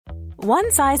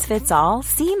One size fits all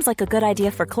seems like a good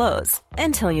idea for clothes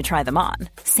until you try them on.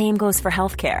 Same goes for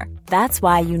healthcare. That's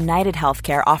why United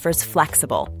Healthcare offers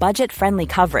flexible, budget-friendly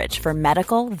coverage for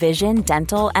medical, vision,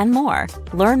 dental, and more.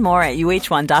 Learn more at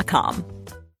uh1.com.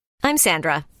 I'm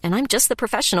Sandra, and I'm just the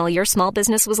professional your small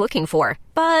business was looking for.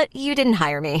 But you didn't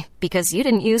hire me because you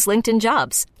didn't use LinkedIn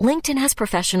Jobs. LinkedIn has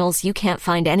professionals you can't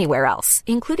find anywhere else,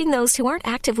 including those who aren't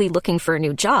actively looking for a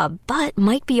new job, but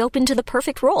might be open to the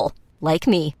perfect role, like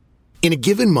me. In a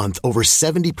given month, over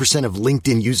 70% of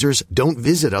LinkedIn users don't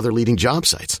visit other leading job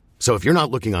sites. So if you're not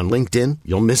looking on LinkedIn,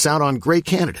 you'll miss out on great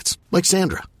candidates like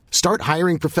Sandra. Start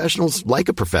hiring professionals like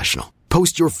a professional.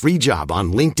 Post your free job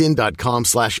on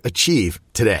linkedin.com/achieve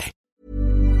today.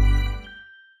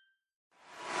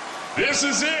 This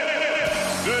is it.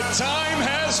 The time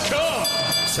has come.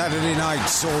 Saturday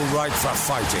night's all right for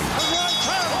fighting.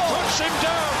 Push him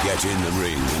down. Get in the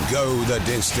ring and go the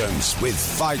distance with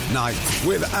Fight Night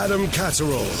with Adam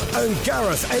Catterall and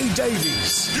Gareth A.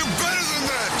 Davies. You're better than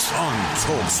that. On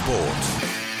Talk Sport.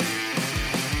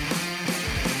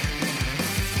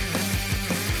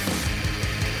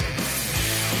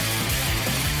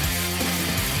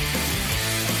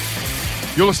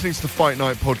 You're listening to the Fight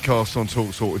Night podcast on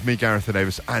TalkSport with me, Gareth A.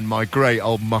 Davis, and my great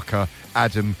old mucker,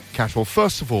 Adam Catterall.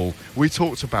 First of all, we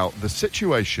talked about the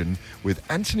situation with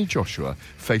Anthony Joshua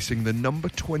facing the number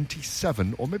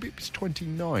 27, or maybe it's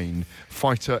 29,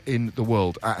 fighter in the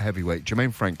world at heavyweight,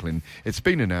 Jermaine Franklin. It's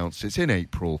been announced, it's in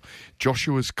April.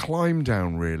 Joshua's climbed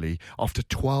down, really, after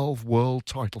 12 world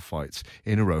title fights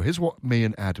in a row. Here's what me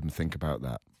and Adam think about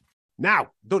that.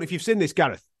 Now, don't know if you've seen this,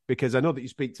 Gareth, because I know that you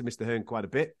speak to Mr. Hearn quite a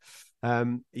bit.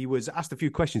 He was asked a few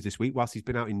questions this week whilst he's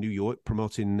been out in New York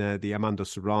promoting the Amanda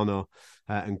Serrano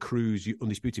and Cruz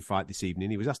Undisputed fight this evening.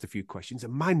 He was asked a few questions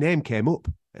and my name came up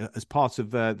as part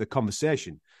of the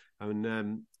conversation.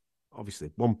 And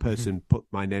obviously one person put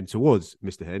my name towards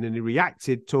Mr. Hearn and he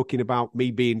reacted talking about me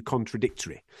being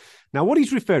contradictory. Now, what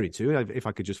he's referring to, if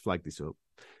I could just flag this up,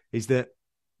 is that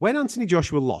when Anthony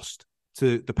Joshua lost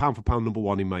to the pound-for-pound number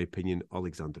one, in my opinion,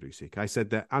 Alexander Usyk, I said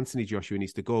that Anthony Joshua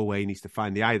needs to go away, he needs to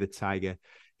find the eye of the tiger,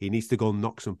 he needs to go and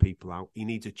knock some people out, he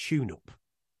needs a tune-up.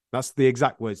 That's the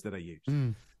exact words that I used.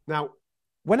 Now,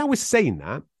 when I was saying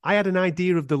that, I had an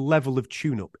idea of the level of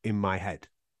tune-up in my head.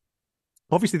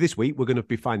 Obviously, this week, we're going to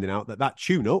be finding out that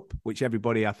tune-up, which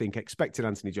everybody, I think, expected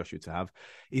Anthony Joshua to have,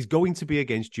 is going to be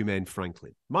against Jermaine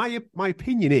Franklin. My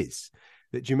opinion is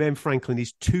that Jermaine Franklin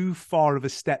is too far of a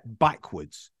step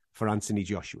backwards for Anthony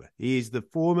Joshua. He is the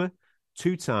former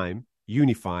two-time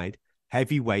unified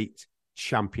heavyweight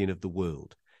champion of the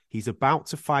world. He's about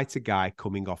to fight a guy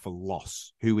coming off a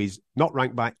loss who is not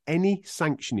ranked by any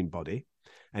sanctioning body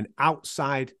and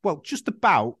outside, well, just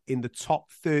about in the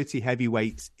top 30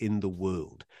 heavyweights in the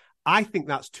world. I think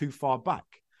that's too far back.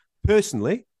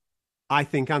 Personally, I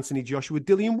think Anthony Joshua,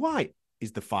 Dillian Whyte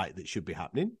is the fight that should be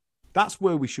happening. That's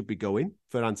where we should be going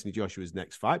for Anthony Joshua's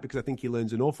next fight, because I think he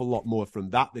learns an awful lot more from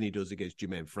that than he does against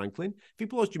Jermaine Franklin. If he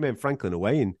blows Jermaine Franklin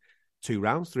away in 2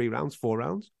 rounds, 3 rounds, 4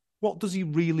 rounds, what does he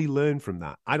really learn from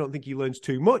that? I don't think he learns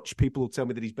too much. People will tell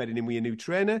me that he's bedding in with a new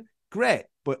trainer. Great.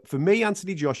 But for me,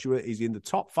 Anthony Joshua is in the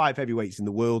top 5 heavyweights in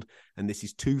the world, and this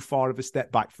is too far of a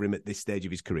step back for him at this stage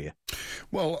of his career.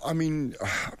 Well, I mean,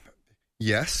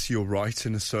 yes, you're right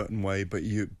in a certain way, but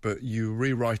you're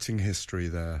rewriting history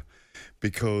there.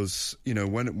 Because, you know,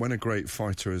 when a great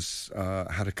fighter has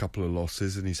had a couple of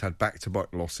losses, and he's had back-to-back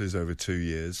losses over 2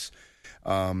 years,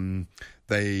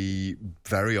 they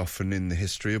very often in the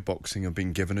history of boxing have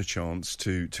been given a chance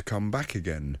to come back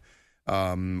again.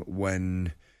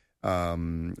 When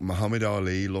Muhammad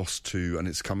Ali lost to, and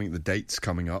the date's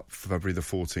coming up, February the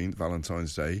 14th,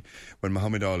 Valentine's Day, when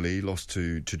Muhammad Ali lost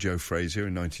to Joe Frazier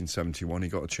in 1971, he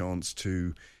got a chance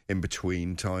to, in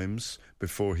between times,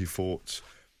 before he fought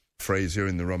Frazier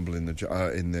in the Rumble in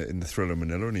the Thriller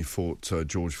Manila, and he fought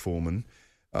George Foreman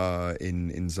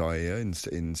in Zaire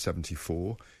in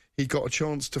 74. He got a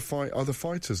chance to fight other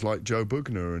fighters like Joe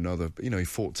Bugner and other. You know, he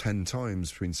fought 10 times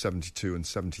between 72 and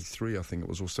 73, I think it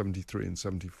was, or 73 and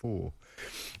 74.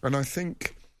 And I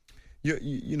think,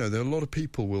 you know, there are a lot of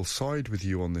people will side with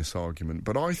you on this argument,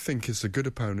 but I think it's a good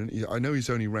opponent. I know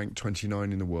he's only ranked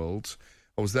 29 in the world.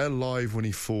 I was there live when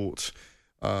he fought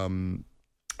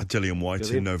Dillian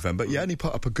Whyte in November. Yeah, and he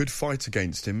put up a good fight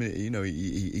against him. You know,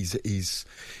 he's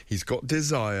got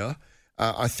desire.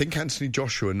 I think Anthony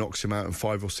Joshua knocks him out in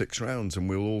 5 or 6 rounds, and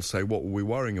we'll all say, what were we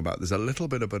worrying about? There's a little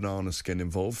bit of banana skin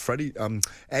involved.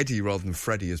 Eddie, rather than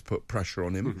Freddie, has put pressure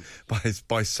on him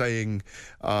by saying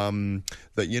that,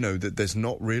 that there's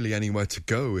not really anywhere to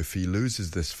go if he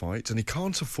loses this fight, and he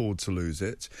can't afford to lose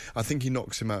it. I think he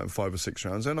knocks him out in 5 or 6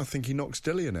 rounds, and I think he knocks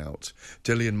Dillian out.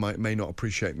 Dillian may not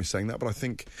appreciate me saying that, but I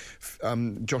think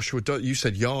Joshua... You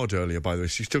said Yard earlier, by the way,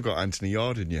 so you've still got Anthony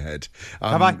Yard in your head.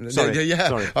 Have I? Sorry. Yeah.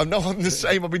 Sorry. I'm the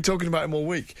same. I've been talking about him all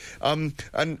week. And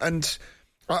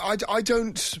I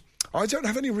don't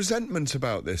have any resentment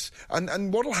about this.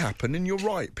 And what'll happen, and you're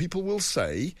right, people will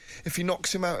say if he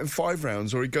knocks him out in 5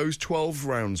 rounds or he goes 12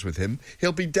 rounds with him,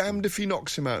 he'll be damned if he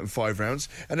knocks him out in 5 rounds,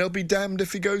 and he'll be damned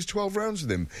if he goes 12 rounds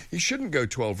with him. He shouldn't go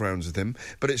 12 rounds with him,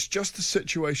 but it's just the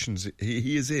situations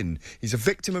he is in. He's a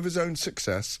victim of his own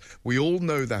success. We all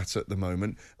know that at the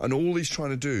moment, and all he's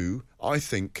trying to do, I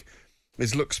think,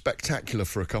 is look spectacular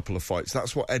for a couple of fights.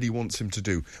 That's what Eddie wants him to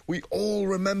do. We all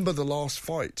remember the last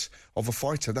fight of a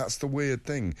fighter. That's the weird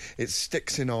thing. It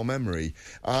sticks in our memory.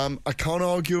 I can't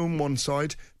argue on one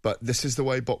side, but this is the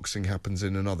way boxing happens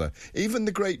in another. Even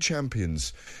the great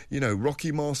champions,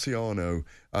 Rocky Marciano,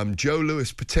 Joe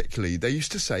Louis particularly, they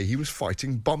used to say he was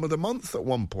fighting Bum of the Month at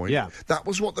one point. Yeah. That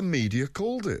was what the media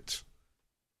called it.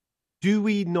 Do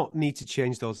we not need to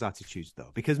change those attitudes,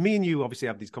 though? Because me and you obviously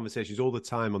have these conversations all the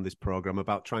time on this programme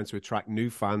about trying to attract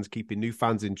new fans, keeping new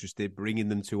fans interested, bringing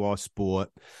them to our sport.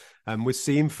 And we're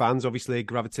seeing fans obviously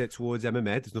gravitate towards MMA.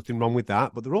 There's nothing wrong with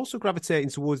that. But they're also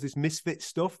gravitating towards this misfit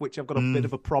stuff, which I've got a bit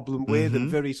of a problem with, and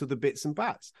various other bits and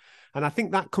bats. And I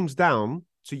think that comes down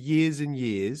to years and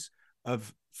years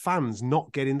of fans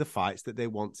not getting the fights that they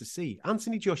want to see.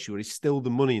 Anthony Joshua is still the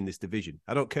money in this division.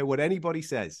 I don't care what anybody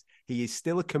says. He is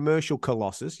still a commercial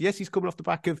colossus. Yes, he's coming off the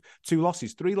back of 2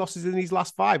 losses, 3 losses in his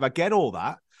last 5. I get all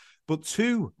that. But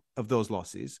 2 of those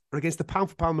losses are against the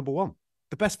pound-for-pound number 1.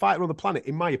 The best fighter on the planet,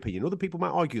 in my opinion. Other people might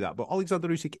argue that, but Alexander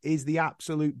Usyk is the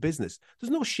absolute business.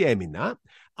 There's no shame in that.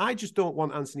 I just don't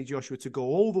want Anthony Joshua to go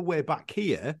all the way back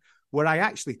here, where I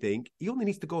actually think he only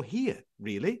needs to go here,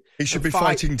 really. He should be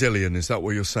fighting Dillian, is that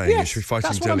what you're saying? Yes, he should be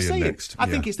fighting that's what Dillian I'm saying. next. I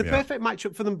think it's the perfect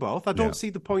matchup for them both. I don't see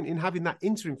the point in having that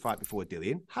interim fight before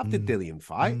Dillian. Have the Dillian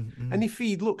fight. And if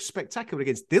he looks spectacular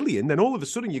against Dillian, then all of a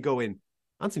sudden you're going,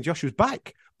 Anthony Joshua's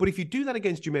back. But if you do that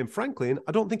against Jermaine Franklin,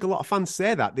 I don't think a lot of fans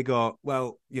say that. They go,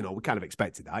 well, we kind of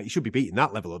expected that. He should be beating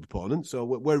that level of opponent. So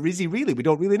where is he really? We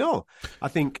don't really know. I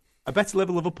think a better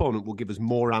level of opponent will give us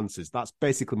more answers. That's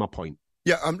basically my point.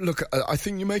 Yeah, look, I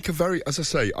think you make a very, as I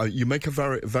say, you make a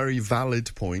very, very valid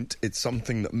point. It's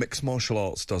something that mixed martial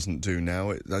arts doesn't do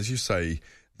now. As you say,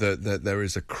 there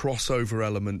is a crossover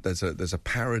element. There's a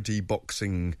parody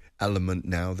boxing element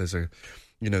now. There's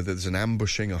there's an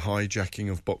ambushing, a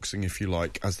hijacking of boxing, if you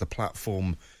like, as the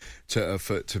platform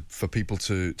for people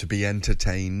to be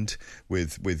entertained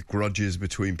with grudges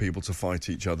between people to fight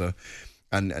each other.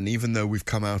 And even though we've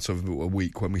come out of a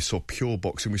week when we saw pure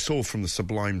boxing, we saw from the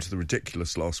sublime to the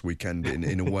ridiculous last weekend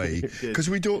in a way, because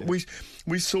we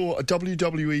saw a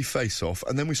WWE face-off,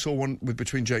 and then we saw one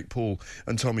between Jake Paul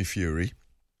and Tommy Fury,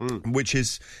 which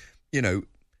is,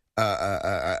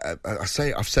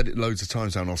 I've said it loads of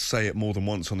times now, and I'll say it more than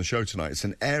once on the show tonight. It's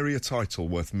an area title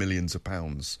worth millions of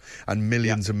pounds and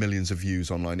millions and millions of views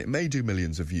online. It may do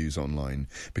millions of views online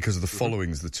because of the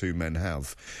followings the two men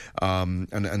have,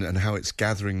 and how it's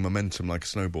gathering momentum like a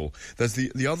snowball. There's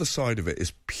the other side of it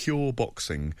is pure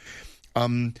boxing.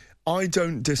 I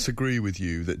don't disagree with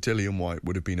you that Dillian Whyte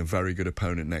would have been a very good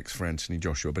opponent next for Anthony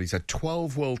Joshua, but he's had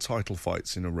 12 world title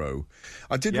fights in a row.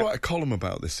 I did write a column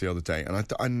about this the other day,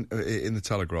 and in the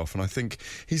Telegraph, and I think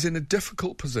he's in a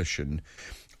difficult position.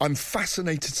 I'm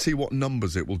fascinated to see what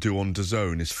numbers it will do on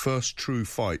DAZN. His first true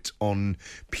fight on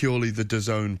purely the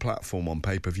DAZN platform on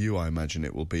pay-per-view, I imagine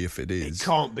it will be, if it is. It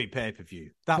can't be pay-per-view.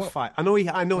 Fight. I know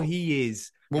he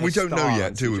is. Well, we don't know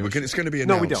yet, do we? It's going to be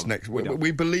announced next week.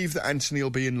 We believe that Anthony will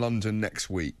be in London next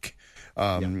week.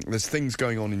 There's things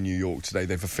going on in New York today.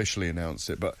 They've officially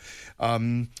announced it. But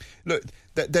look,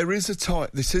 there is a time.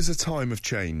 This is a time of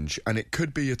change, and it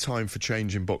could be a time for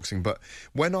change in boxing. But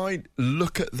when I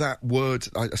look at that word,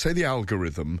 I say the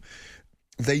algorithm.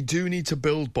 They do need to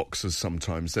build boxers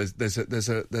sometimes.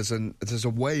 There's a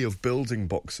way of building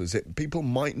boxers. People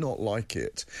might not like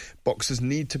it. Boxers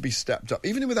need to be stepped up.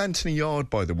 Even with Anthony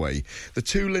Yard, by the way, the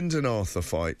 2 Lyndon Arthur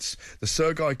fights, the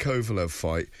Sergei Kovalev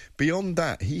fight. Beyond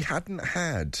that, he hadn't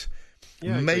had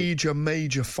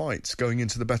major fights going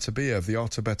into the Beterbiev, the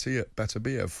Artur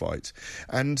Beterbiev fight.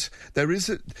 And there is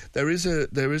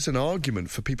an argument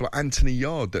for people like Anthony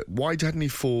Yard that why hadn't he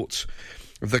fought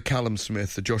the Callum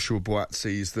Smith, the Joshua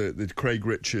Boatzis, the Craig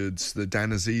Richards, the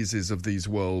Dan Azizes of these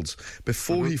worlds,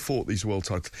 before he fought these world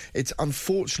titles. It's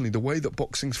unfortunately the way that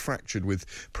boxing's fractured with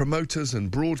promoters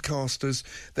and broadcasters.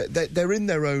 They're in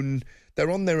their own... They're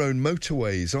on their own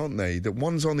motorways, aren't they? That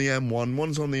one's on the M1,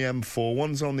 one's on the M4,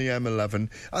 one's on the M11,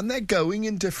 and they're going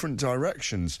in different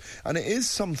directions. And it is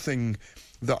something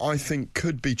that I think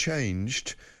could be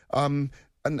changed.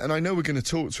 And I know we're going to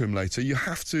talk to him later. You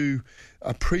have to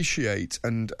appreciate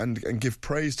and give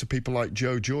praise to people like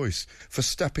Joe Joyce for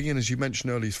stepping in, as you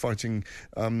mentioned earlier. He's fighting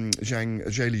Zhang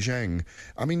Zhang.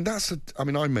 I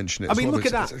mean, I mentioned it. Look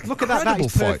at that. Look at that. That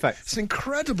is perfect. It's an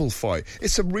incredible fight.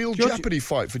 It's a real jeopardy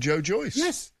fight for Joe Joyce.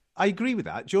 Yes, I agree with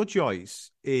that. Joe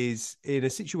Joyce is in a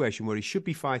situation where he should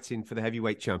be fighting for the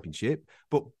heavyweight championship,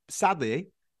 but sadly,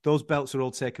 those belts are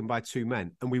all taken by two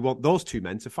men, and we want those two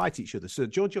men to fight each other. So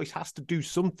Joe Joyce has to do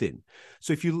something.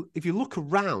 So if you look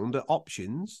around at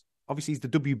options, obviously he's the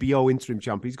WBO interim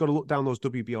champion. He's got to look down those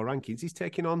WBO rankings. He's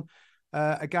taking on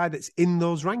a guy that's in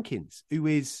those rankings, who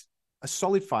is a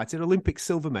solid fighter, Olympic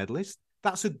silver medalist.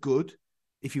 That's a good,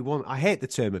 if you want, I hate the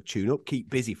term of tune-up, keep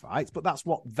busy fights, but that's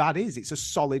what that is. It's a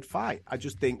solid fight. I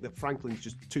just think that Franklin's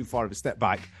just too far of a step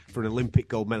back for an Olympic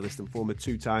gold medalist and former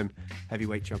two-time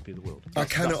heavyweight champion of the world. I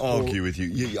cannot argue with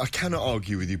you. I cannot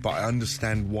argue with you, but I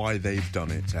understand why they've done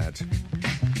it, Ed.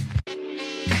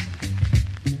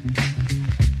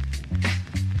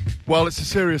 Well, it's a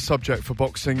serious subject for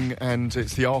boxing, and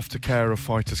it's the aftercare of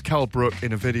fighters. Kell Brook,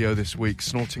 in a video this week,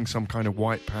 snorting some kind of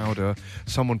white powder.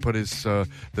 Someone put the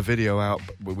video out.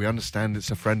 We understand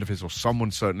it's a friend of his, or someone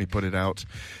certainly put it out.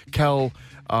 Kell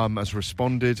has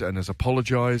responded and has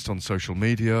apologised on social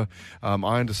media.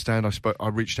 I understand. I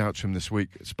reached out to him this week,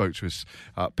 spoke to his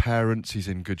parents. He's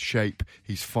in good shape.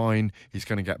 He's fine. He's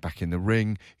going to get back in the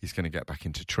ring. He's going to get back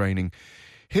into training.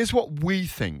 Here's what we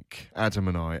think, Adam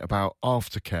and I, about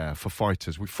aftercare for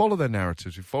fighters. We follow their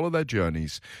narratives, we follow their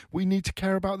journeys. We need to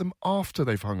care about them after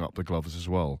they've hung up the gloves as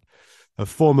well. A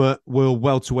former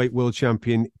welterweight world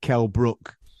champion, Kell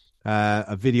Brook,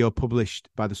 a video published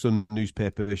by the Sun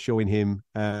newspaper showing him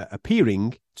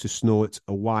appearing to snort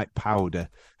a white powder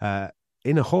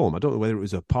in a home. I don't know whether it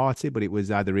was a party, but it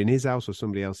was either in his house or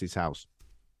somebody else's house.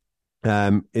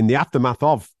 In the aftermath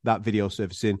of that video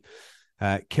surfacing,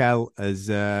 Kell has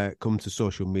come to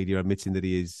social media admitting that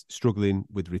he is struggling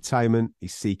with retirement.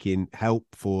 He's seeking help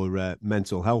for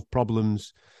mental health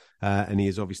problems, and he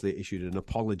has obviously issued an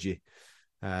apology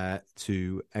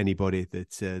to anybody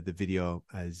that the video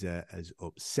has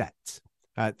upset.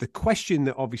 The question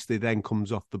that obviously then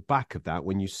comes off the back of that,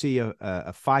 when you see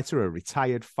a fighter, a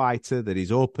retired fighter that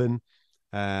is open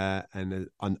and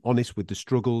honest with the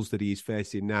struggles that he is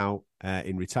facing now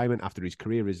in retirement after his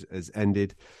career has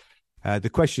ended,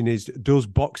 the question is, does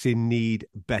boxing need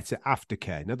better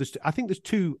aftercare? Now, I think there's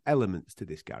two elements to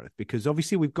this, Gareth, because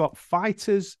obviously we've got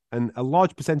fighters, and a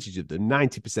large percentage of them,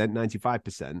 90%,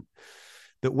 95%,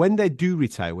 that when they do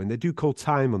retire, when they do call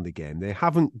time on the game, they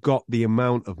haven't got the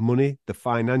amount of money, the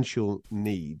financial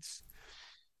needs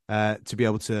to be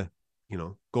able to,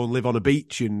 go and live on a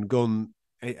beach and go and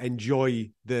enjoy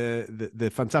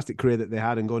the fantastic career that they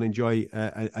had and go and enjoy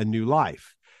a new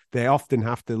life. They often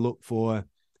have to look for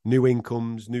new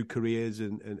incomes, new careers,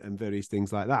 and various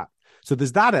things like that. So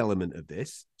there's that element of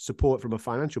this, support from a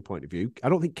financial point of view. I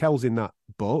don't think Kell's in that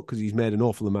boat because he's made an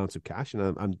awful amount of cash,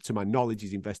 and to my knowledge,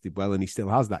 he's invested well and he still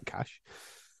has that cash.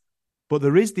 But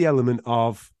there is the element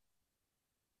of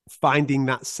finding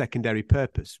that secondary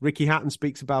purpose. Ricky Hatton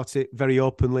speaks about it very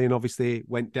openly and obviously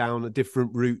went down a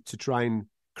different route to try and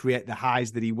create the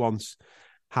highs that he once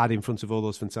had in front of all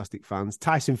those fantastic fans.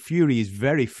 Tyson Fury is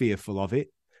very fearful of it.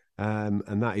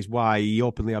 And that is why he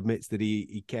openly admits that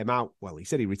he came out. Well, he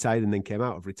said he retired and then came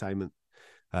out of retirement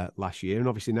last year. And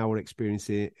obviously now we're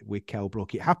experiencing it with Kell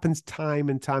Brook. It happens time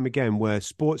and time again where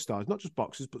sports stars, not just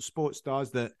boxers, but sports stars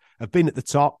that have been at the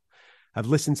top, have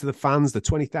listened to the fans, the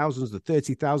 20,000s, the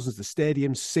 30,000s, the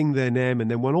stadiums, sing their name. And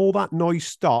then when all that noise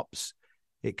stops,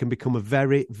 it can become a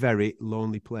very, very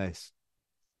lonely place.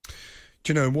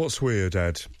 Do you know what's weird,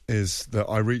 Ed, is that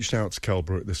I reached out to Kell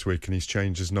Brook this week and he's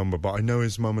changed his number, but I know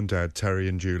his mum and dad, Terry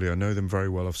and Julie. I know them very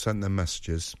well. I've sent them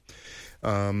messages.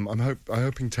 I'm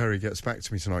hoping Terry gets back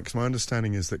to me tonight, because my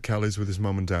understanding is that Kell is with his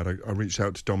mum and dad. I reached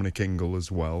out to Dominic Ingle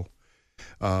as well.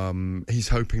 He's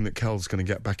hoping that Kell's going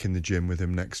to get back in the gym with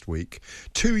him next week.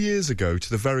 2 years ago to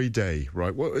the very day,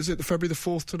 right? What is it, February the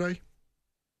 4th today?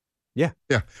 Yeah.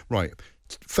 Yeah, right.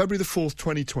 February the 4th,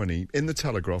 2020, in The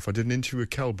Telegraph, I did an interview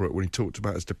with Kell Brook when he talked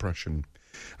about his depression.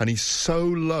 And he's so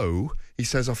low, he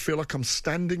says, I feel like I'm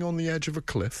standing on the edge of a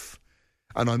cliff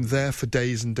And I'm there for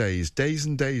days and days. Days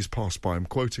and days pass by. I'm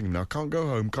quoting him now. Can't go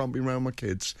home, can't be around my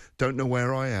kids, don't know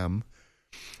where I am.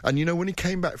 And, you know, when he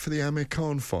came back for the Amir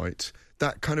Khan fight,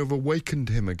 that kind of awakened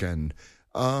him again.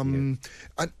 And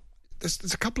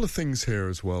there's a couple of things here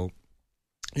as well.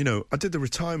 You know, I did the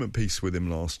retirement piece with him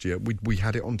last year. We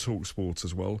had it on TalkSport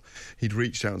as well. He'd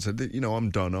reached out and said, you know, I'm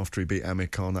done after he beat Amir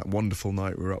Khan, that wonderful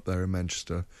night we were up there in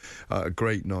Manchester. A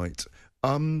great night.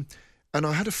 And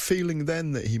I had a feeling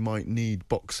then that he might need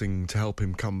boxing to help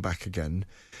him come back again.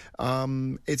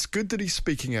 It's good that he's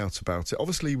speaking out about it.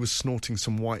 Obviously, he was snorting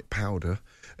some white powder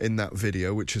in that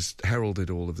video, which has heralded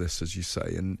all of this, as you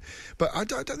say. But I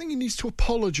don't think he needs to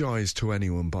apologise to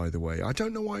anyone, by the way. I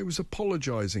don't know why he was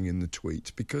apologising in the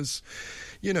tweet, because,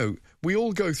 you know, we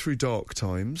all go through dark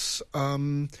times.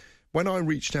 When I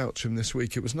reached out to him this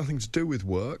week, it was nothing to do with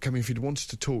work. I mean, if he'd wanted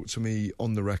to talk to me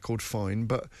on the record, fine,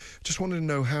 but just wanted to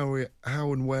know how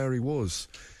and where he was.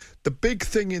 The big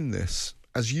thing in this,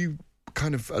 as you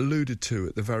kind of alluded to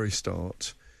at the very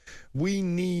start, we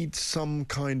need some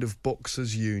kind of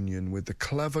boxers' union with the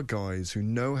clever guys who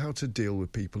know how to deal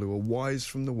with people who are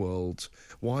wise in the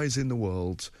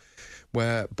world,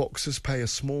 where boxers pay a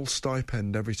small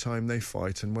stipend every time they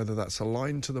fight, and whether that's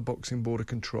aligned to the Boxing Board of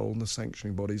Control and the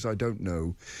sanctioning bodies, I don't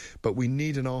know. But we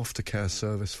need an aftercare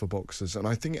service for boxers, and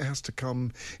I think it has to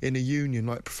come in a union,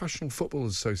 like Professional Football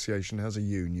Association has a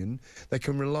union. They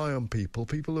can rely on people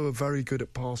who are very good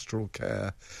at pastoral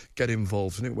care, get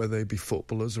involved in it, whether they be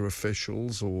footballers or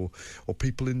officials or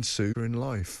people in suit or in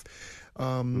life.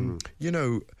 You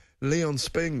know, Leon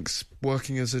Spinks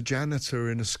working as a janitor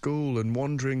in a school and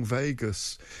wandering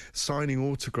Vegas, signing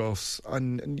autographs,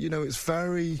 and you know, it's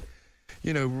very,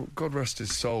 you know, God rest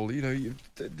his soul, you know,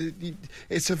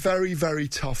 it's a very, very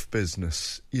tough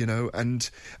business, you know, and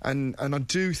I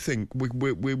do think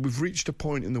we've reached a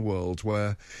point in the world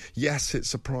where, yes,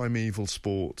 it's a primeval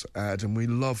sport, Ad, and we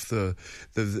love the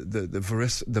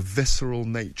visceral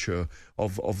nature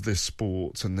of this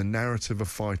sport and the narrative of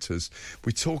fighters.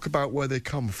 We talk about where they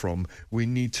come from. We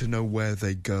need to know where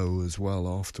they go as well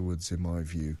afterwards, in my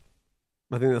view.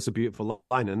 I think that's a beautiful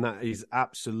line, and that is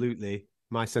absolutely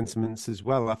my sentiments as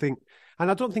well. I think, and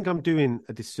I don't think I'm doing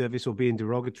a disservice or being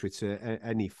derogatory to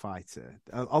any fighter.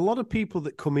 A lot of people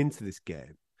that come into this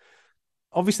game,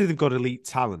 obviously they've got elite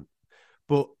talent,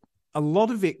 but a lot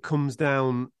of it comes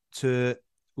down to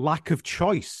lack of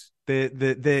choice.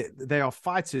 They are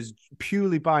fighters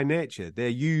purely by nature. They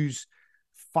use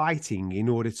fighting in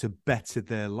order to better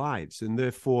their lives, and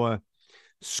therefore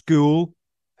school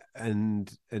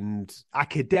and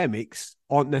academics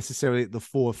aren't necessarily at the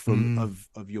forefront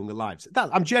of younger lives.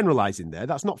 I'm generalising there.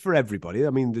 That's not for everybody. I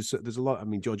mean, there's a lot. I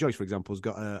mean, George Joyce, for example, has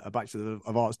got a Bachelor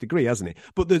of Arts degree, hasn't he?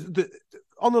 But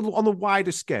on the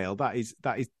wider scale, that is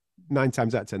 9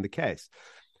 times out of 10 the case.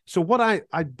 So what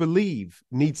I believe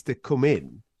needs to come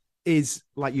in is,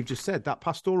 like you've just said, that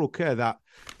pastoral care, that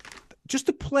just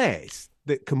a place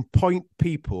that can point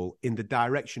people in the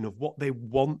direction of what they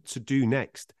want to do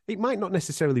next. It might not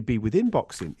necessarily be within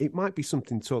boxing. It might be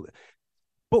something to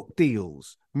book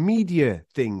deals, media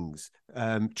things,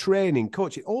 training,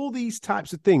 coaching, all these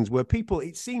types of things where people,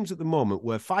 it seems at the moment,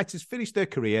 where fighters finish their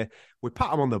career, we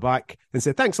pat them on the back and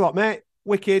say, thanks a lot, mate,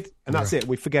 wicked, and that's it.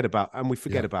 We forget about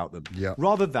them. Yeah.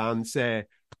 Rather than say,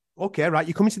 okay, right,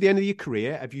 you're coming to the end of your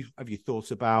career. Have you thought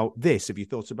about this? Have you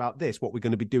thought about this? What we're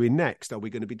going to be doing next? Are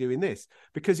we going to be doing this?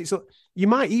 Because it's you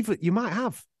might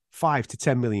have 5 to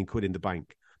 10 million quid in the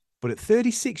bank, but at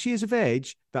 36 years of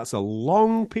age, that's a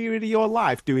long period of your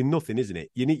life doing nothing, isn't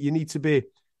it? You need to be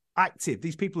active.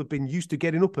 These people have been used to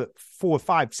getting up at 4,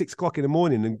 5, 6 o'clock in the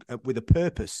morning and with a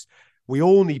purpose. We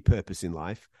all need purpose in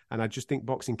life, and I just think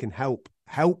boxing can help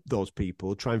those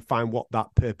people try and find what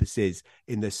that purpose is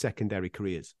in their secondary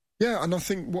careers. Yeah, and I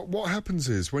think what happens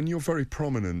is when you're very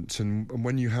prominent and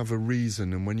when you have a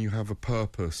reason and when you have a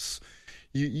purpose,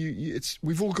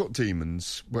 we've all got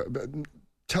demons.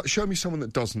 Show me someone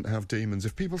that doesn't have demons.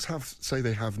 If people say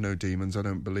they have no demons, I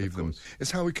don't believe them. It's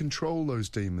how we control those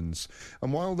demons.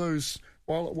 And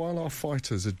while our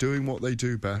fighters are doing what they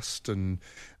do best and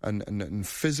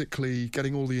physically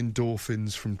getting all the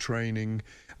endorphins from training,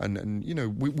 and you know,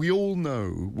 we all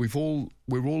know we're all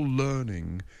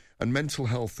learning. And mental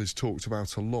health is talked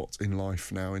about a lot in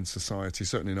life now, in society,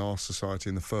 certainly in our society,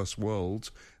 in the first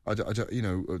world. I don't, you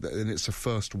know, and it's a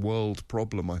first world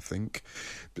problem, I think.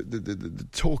 The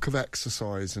talk of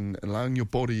exercise and allowing your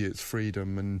body its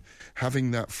freedom and having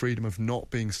that freedom of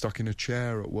not being stuck in a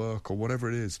chair at work or whatever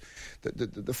it is.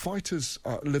 The fighters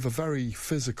live a very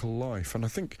physical life. And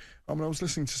I was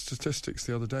listening to statistics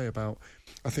the other day about,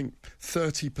 I think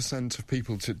 30% of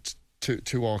people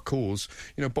to our cause.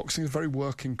 You know, boxing is a very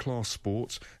working class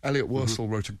sport. Elliot Wursell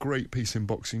wrote a great piece in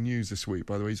Boxing News this week,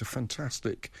 by the way. He's a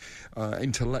fantastic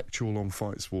intellectual on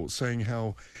fight sports, saying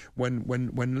how when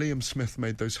Liam Smith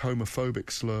made those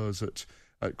homophobic slurs at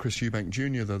Chris Eubank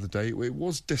Jr. the other day, it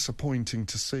was disappointing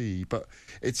to see, but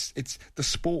it's the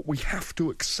sport. We have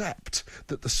to accept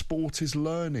that the sport is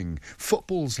learning.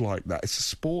 Football's like that. It's a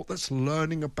sport that's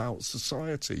learning about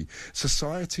society.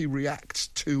 Society reacts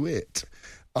to it.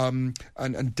 And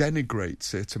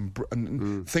denigrates it,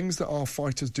 and things that our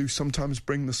fighters do sometimes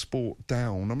bring the sport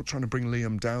down. I'm not trying to bring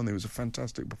Liam down. It was a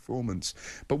fantastic performance,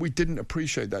 but we didn't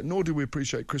appreciate that, nor did we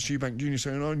appreciate Chris Eubank Jr.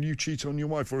 saying, "Oh, you cheat on your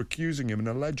wife," or accusing him and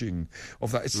alleging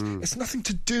of that. It's nothing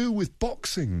to do with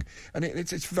boxing, and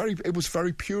it was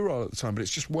very puerile at the time, but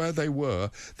it's just where they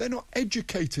were. They're not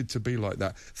educated to be like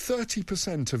that.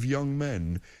 30% of young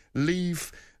men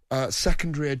leave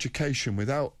secondary education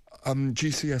without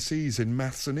GCSEs in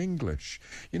maths and English.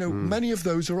 You know, many of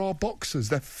those are our boxers.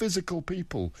 They're physical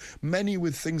people. Many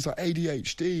with things like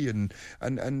ADHD and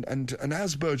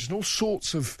Asperger's and all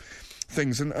sorts of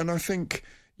things. And I think,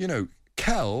 you know,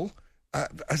 Kell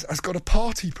has got a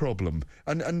party problem,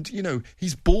 and you know,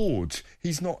 he's bored.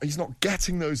 He's not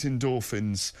getting those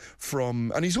endorphins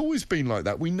from, and he's always been like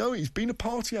that. We know he's been a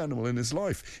party animal in his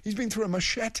life. He's been through a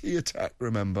machete attack.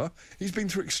 Remember, he's been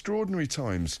through extraordinary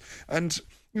times. And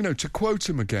you know, to quote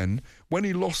him again, when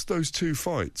he lost those 2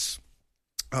 fights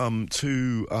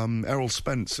to Errol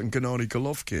Spence and Gennady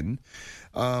Golovkin,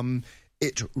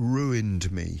 it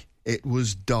ruined me. It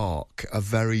was dark, a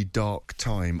very dark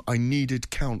time. I needed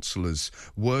counsellors.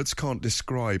 Words can't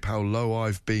describe how low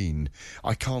I've been.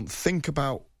 I can't think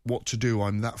about what to do.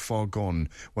 I'm that far gone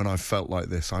when I've felt like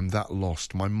this. I'm that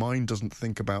lost. My mind doesn't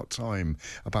think about time,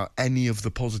 about any of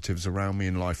the positives around me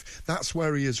in life. That's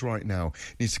where he is right now.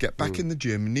 He needs to get back in the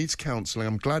gym, needs counselling.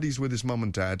 I'm glad he's with his mum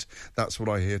and dad. That's what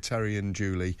I hear, Terry and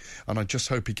Julie. And I just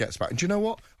hope he gets back. And do you know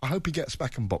what? I hope he gets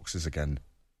back and boxes again.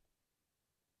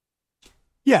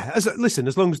 Yeah, listen,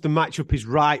 as long as the matchup is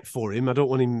right for him, I don't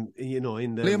want him, you know,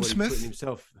 in there. Liam Smith?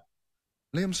 Himself.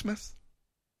 Liam Smith?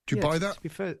 Do you buy that? To be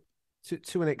fair,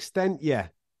 to an extent, yeah.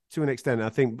 To an extent. I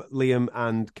think Liam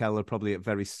and Kell are probably at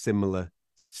very similar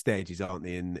stages, aren't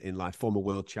they, in life? Former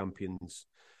world champions.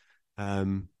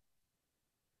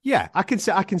 Yeah, I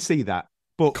can see that.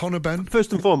 But Conor Benn?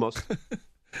 First and foremost...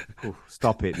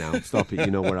 stop it now. Stop it.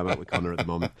 You know where I'm at with Conor at the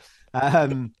moment.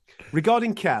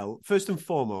 Regarding Kell, first and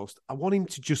foremost, I want him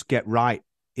to just get right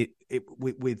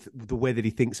with the way that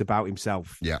he thinks about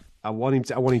himself. Yeah, I want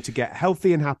him to get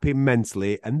healthy and happy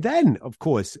mentally, and then, of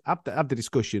course, have the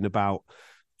discussion about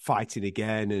fighting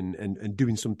again and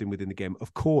doing something within the game.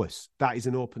 Of course, that is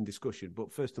an open discussion.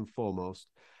 But first and foremost,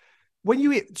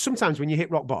 sometimes when you hit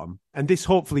rock bottom, and this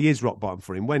hopefully is rock bottom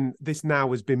for him, when this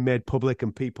now has been made public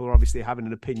and people are obviously having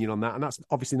an opinion on that, and that's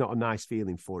obviously not a nice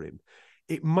feeling for him.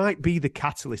 It might be the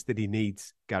catalyst that he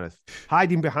needs, Gareth.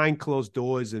 Hiding behind closed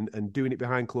doors and doing it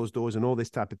behind closed doors and all this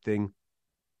type of thing.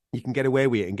 You can get away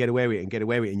with it and get away with it and get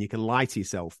away with it, and you can lie to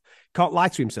yourself. Can't lie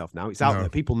to himself now. It's out there.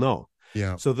 People know.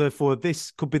 Yeah. So therefore,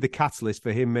 this could be the catalyst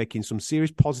for him making some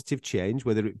serious positive change,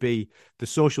 whether it be the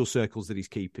social circles that he's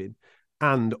keeping,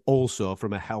 and also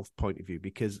from a health point of view,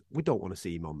 because we don't want to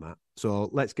see him on that. So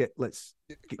let's get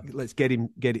him.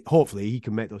 Hopefully, he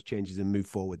can make those changes and move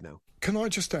forward now. Can I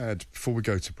just add before we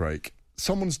go to break?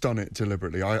 Someone's done it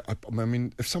deliberately. I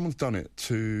mean, if someone's done it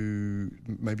to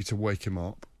wake him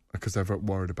up because they're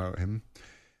worried about him,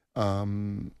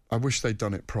 I wish they'd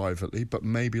done it privately. But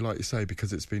maybe, like you say,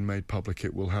 because it's been made public,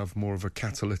 it will have more of a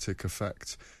catalytic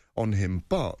effect on him.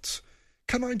 But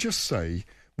can I just say,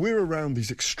 we're around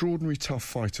these extraordinary tough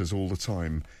fighters all the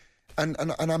time. And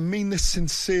I mean this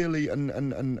sincerely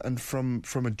and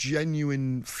from a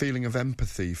genuine feeling of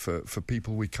empathy for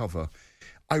people we cover.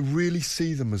 I really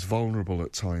see them as vulnerable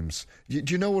at times. Do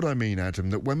you know what I mean, Adam?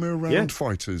 That when we're around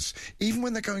fighters, even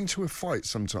when they're going to a fight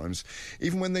sometimes,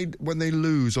 even when they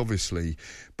lose, obviously,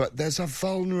 but there's a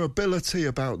vulnerability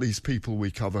about these people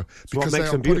we cover because they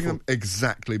are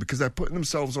because they're putting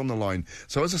themselves on the line.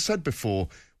 So as I said before,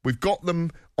 we've got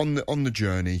them on the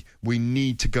journey. We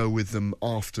need to go with them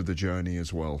after the journey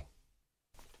as well.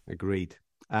 Agreed.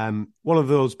 One of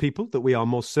those people that we are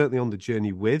most certainly on the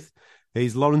journey with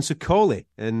is Lawrence Okolie.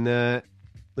 And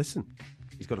listen,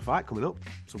 he's got a fight coming up,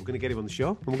 so we're going to get him on the show,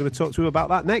 and we're going to talk to him about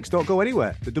that next. Don't go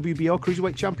anywhere. The WBO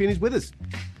Cruiserweight Champion is with us.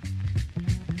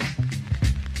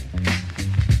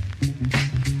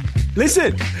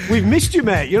 Listen, we've missed you,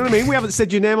 mate. You know what I mean? We haven't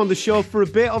said your name on the show for a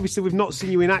bit. Obviously, we've not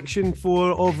seen you in action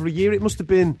for over a year. It must have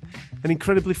been an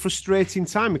incredibly frustrating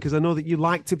time, because I know that you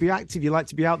like to be active. You like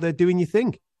to be out there doing your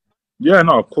thing. Yeah,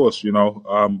 no, of course,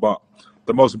 but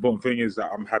the most important thing is that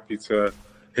I'm happy to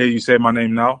hear you say my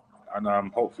name now, and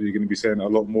hopefully you're going to be saying it a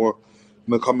lot more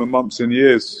in the coming months and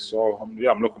years. So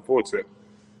I'm looking forward to it.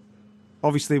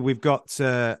 Obviously, we've got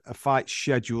a fight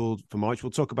scheduled for March.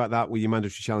 We'll talk about that with your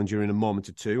mandatory challenger in a moment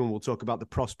or two, and we'll talk about the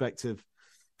prospect of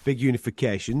big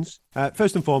unifications.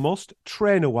 First and foremost,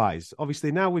 trainer-wise,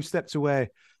 obviously now we've stepped away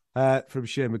from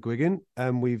Shane McGuigan,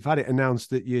 and we've had it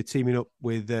announced that you're teaming up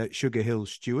with Sugar Hill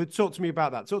Steward. Talk to me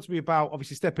about that. Talk to me about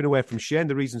obviously stepping away from Shane,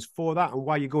 the reasons for that, and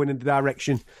why you're going in the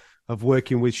direction of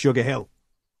working with Sugar Hill.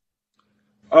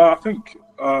 I think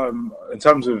in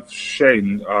terms of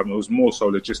Shane, it was more so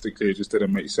logistically, it just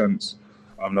didn't make sense.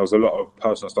 There was a lot of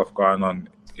personal stuff going on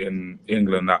in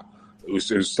England that it was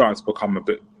starting to become a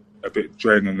bit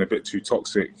draining, a bit too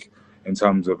toxic in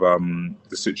terms of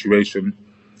the situation.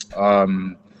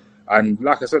 And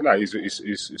like I said,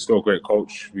 he's still a great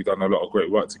coach. We've done a lot of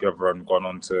great work together and gone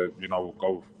on to,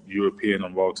 go European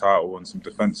and world title and some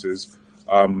defences.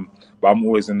 But I'm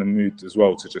always in the mood as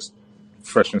well to just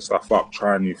freshen stuff up,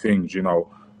 try new things.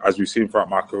 As we've seen throughout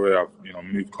my career, I've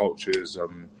moved cultures.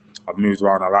 I've moved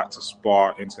around. I like to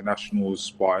spar internationals,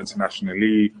 spar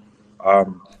internationally.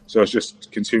 So it's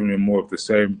just continuing more of the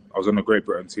same. I was on a Great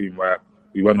Britain team where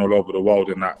we went all over the world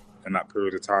in that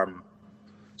period of time.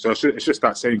 So it's just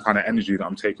that same kind of energy that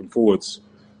I'm taking forwards.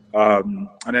 And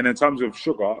then in terms of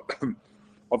Sugar,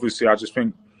 obviously I just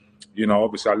think,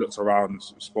 obviously I looked around,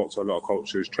 spoke to a lot of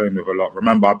coaches, trained with a lot.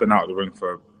 Remember, I've been out of the ring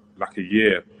for like a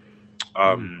year.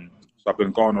 So I've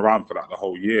been going around for like the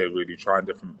whole year, really trying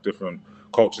different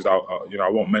coaches out. I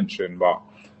won't mention, but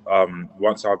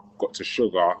once I got to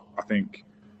Sugar, I think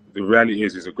the reality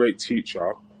is he's a great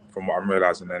teacher from what I'm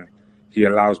realising, and he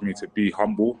allows me to be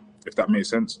humble, if that makes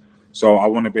sense. So I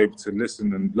want to be able to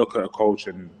listen and look at a coach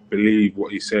and believe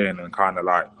what he's saying and kind of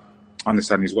like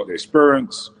understand he's got the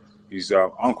experience, he's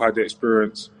unqualified the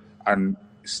experience, and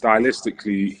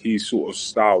stylistically his sort of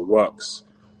style works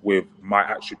with my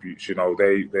attributes.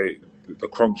 The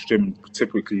Kronks Gym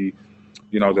typically,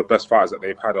 the best fighters that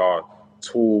they've had are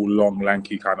tall, long,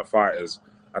 lanky kind of fighters,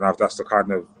 and that's the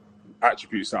kind of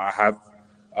attributes that I have.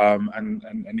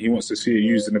 And he wants to see it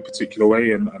used in a particular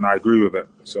way, and I agree with it.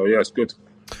 So yeah, it's good.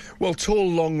 Well, tall,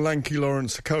 long, lanky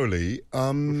Lawrence Okoli,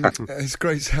 it's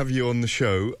great to have you on the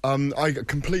show. I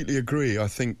completely agree. I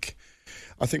think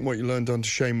what you learned under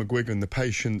Shane McGuigan, the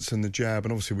patience and the jab,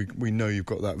 and obviously we know you've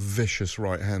got that vicious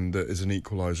right hand that is an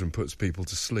equaliser and puts people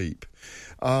to sleep.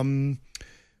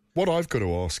 What I've got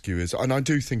to ask you is, and I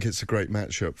do think it's a great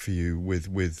matchup for you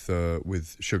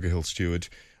with Sugar Hill Steward.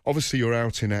 Obviously, you're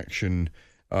out in action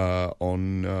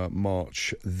on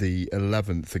March the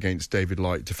 11th against David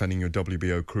Light, defending your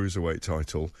WBO cruiserweight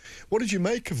title. What did you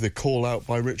make of the call out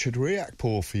by Richard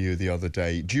Riakporhe for you the other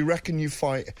day? Do you reckon you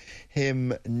fight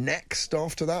him next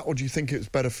after that, or do you think it's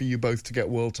better for you both to get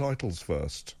world titles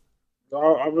first?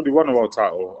 I really won a world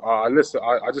title. I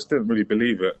just didn't really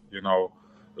believe it. It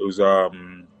was.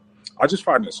 I just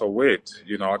find it so weird.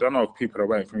 I don't know if people are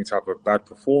waiting for me to have a bad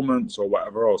performance or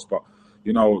whatever else, but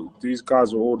these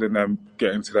guys are all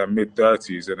getting to their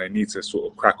mid-30s and they need to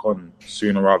sort of crack on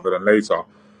sooner rather than later.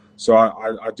 So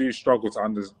I do struggle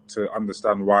to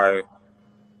understand why,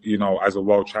 as a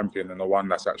world champion and the one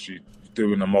that's actually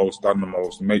doing the most, done the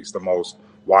most, makes the most,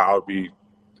 why I would be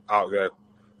out there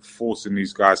forcing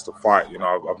these guys to fight.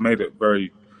 I've made it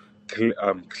very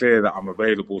clear that I'm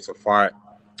available to fight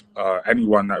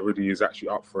anyone that really is actually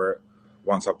up for it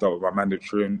once I've dealt with my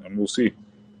mandatory, and we'll see.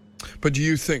 But do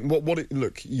you think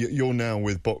look? You're now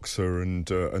with Boxer and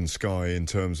Sky in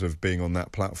terms of being on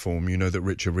that platform. You know that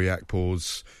Richard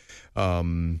Riakporhe's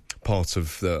part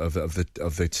of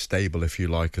the stable, if you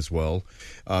like, as well.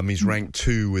 He's ranked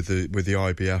 2 with the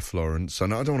IBF, Lawrence.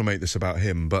 And I don't want to make this about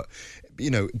him, but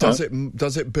does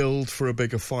it build for a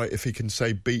bigger fight if he can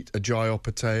say beat Ajay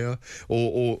Opetaia,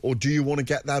 or do you want to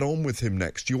get that on with him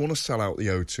next? Do you want to sell out the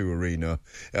O2 Arena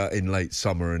in late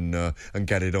summer and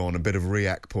get it on? A bit of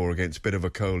Riakporhe against a bit of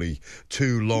Okoli,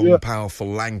 2 long, powerful,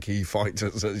 lanky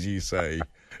fighters, as you say.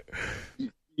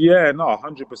 Yeah, no,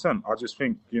 100%. I just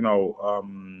think,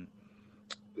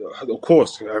 of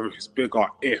course, it's bigger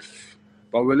if,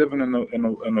 but we're living in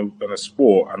a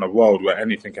sport and a world where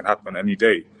anything can happen any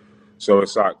day. So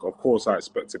it's like, of course, I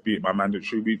expect to beat my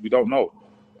mandatory. We don't know.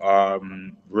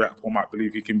 Riakporhe might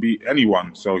believe he can beat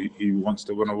anyone, so he wants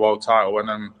to win a world title, and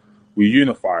then we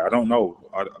unify. I don't know,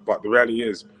 but the reality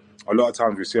is, a lot of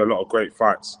times we see a lot of great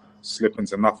fights slip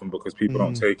into nothing because people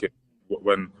don't take it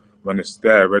when it's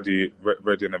there, ready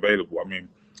and available. I mean,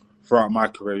 throughout my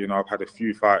career, I've had a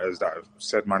few fighters that have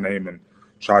said my name and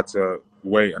tried to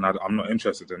wait, and I'm not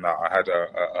interested in that. I had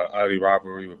a early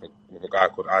rivalry with a guy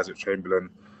called Isaac Chamberlain.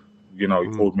 He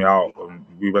called me out, and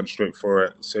we went straight for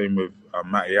it. Same with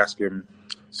Matty Askin,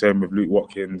 same with Luke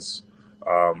Watkins,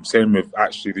 same with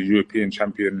actually the European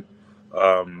champion,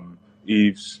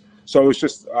 Eves. So it's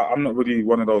just, I'm not really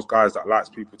one of those guys that likes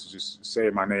people to just say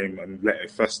my name and let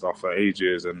it fester for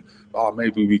ages and,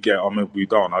 maybe we get, or maybe we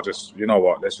don't. I just, you know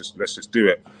what, let's just do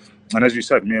it. And as you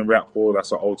said, me and Reactball,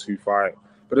 that's an 0-2 fight.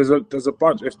 But there's a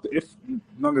bunch, if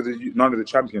none of the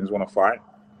champions want to fight,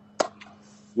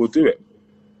 we'll do it.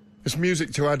 It's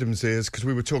music to Adam's ears, because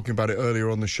we were talking about it earlier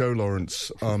on the show,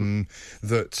 Lawrence,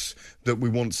 that we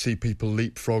want to see people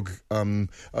leapfrog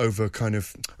over kind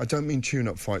of, I don't mean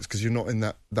tune-up fights, because you're not in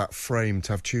that frame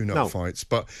to have tune-up fights,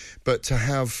 but to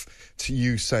have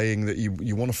you saying that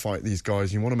you want to fight these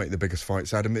guys, you want to make the biggest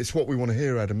fights, Adam, it's what we want to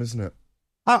hear, Adam, isn't it?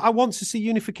 I want to see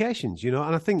unifications, and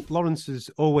I think Lawrence has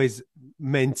always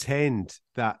maintained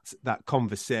that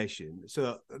conversation.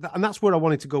 And that's where I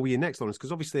wanted to go with you next, Lawrence,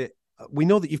 because obviously we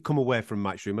know that you've come away from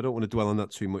Matchroom. I don't want to dwell on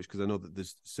that too much because I know that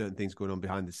there's certain things going on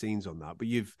behind the scenes on that. But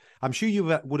I'm sure you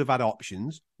would have had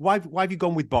options. Why have you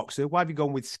gone with Boxer? Why have you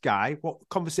gone with Sky? What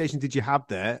conversation did you have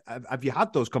there? Have you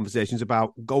had those conversations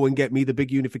about go and get me the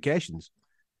big unifications?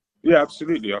 Yeah,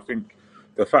 absolutely. I think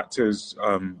the fact is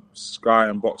Sky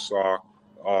and Boxer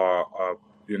are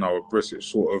a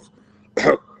British sort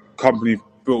of company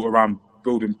built around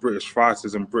building British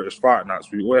fighters and British fight nights.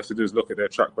 All we have to do is look at their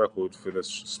track record for the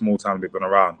small time they've been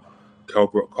around.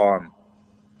 Kelbrook Khan,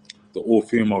 the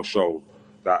all-female show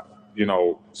that,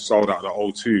 sold out the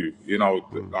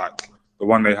O2, like the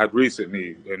one they had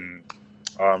recently in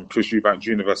Chris Eubank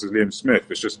Jr. versus Liam Smith.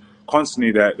 It's just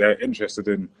constantly they're interested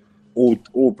in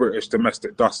all British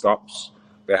domestic dust-ups.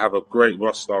 They have a great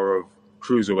roster of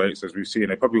cruiserweights, as we've seen.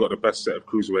 They probably got the best set of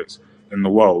cruiserweights in the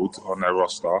world on their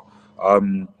roster.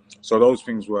 So those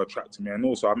things were attracting me. And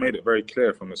also I made it very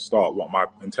clear from the start what my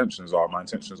intentions are. My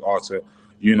intentions are to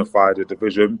unify the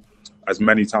division as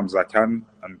many times as I can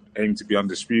and aim to be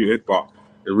undisputed. But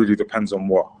it really depends on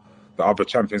what the other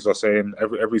champions are saying.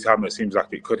 Every time it seems like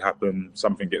it could happen,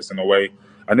 something gets in the way.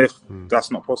 And if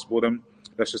that's not possible, then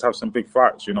let's just have some big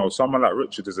fights. Someone like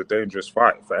Richard is a dangerous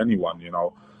fight for anyone,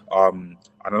 and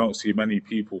I don't see many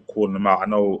people calling him out. I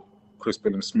know Chris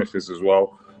Billam-Smith is as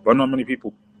well, but not many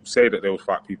people say that they will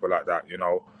fight people like that,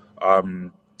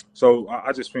 So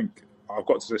I just think I've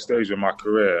got to the stage in my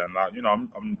career, and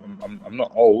I'm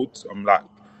not old. I'm like,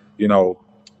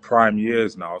 prime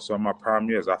years now. So in my prime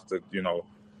years, I have to,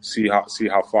 see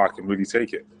how far I can really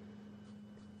take it.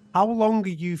 How long are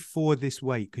you for this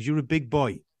weight? Because you're a big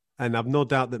boy. And I've no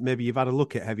doubt that maybe you've had a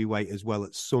look at heavyweight as well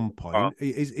at some point.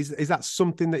 Is that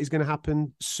something that is going to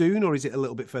happen soon, or is it a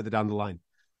little bit further down the line?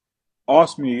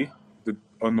 Ask me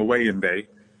on the weigh-in day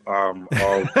of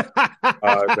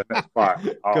the next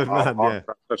fight. I'll ask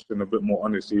that question a bit more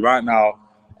honestly. Right now,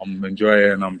 I'm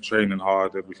enjoying, I'm training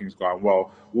hard, everything's going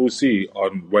well. We'll see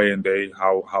on weigh-in day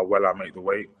how well I make the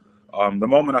weight. The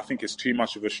moment I think it's too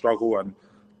much of a struggle and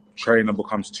training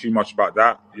becomes too much about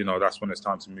that, that's when it's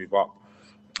time to move up.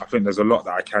 I think there's a lot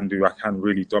that I can do. I can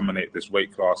really dominate this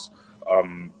weight class,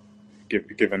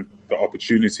 given the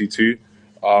opportunity to.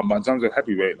 In terms of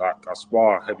heavyweight, like I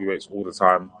spar heavyweights all the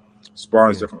time.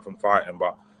 Sparring is different from fighting,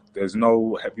 but there's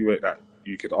no heavyweight that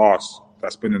you could ask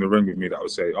that's been in the ring with me that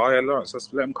would say, "Oh yeah, Lawrence,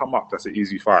 let's let him come up. That's an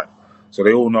easy fight." So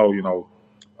they all know,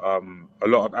 a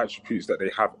lot of attributes that they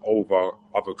have over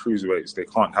other cruiserweights they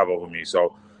can't have over me.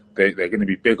 So they're going to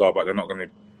be bigger, but they're not going to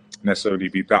necessarily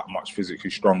be that much physically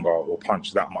stronger or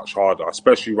punch that much harder,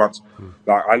 especially once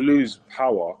like I lose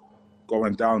power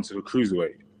going down to the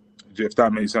cruiserweight, if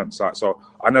that makes sense. Like, so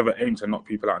I never aim to knock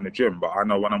people out in the gym, but I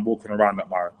know when I'm walking around at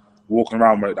my walking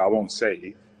around weight that I won't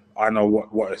say, I know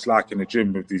what it's like in the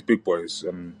gym with these big boys.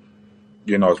 And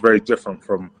it's very different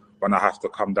from when I have to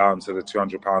come down to the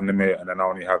 200-pound limit and then I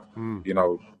only have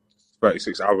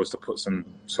 36 hours to put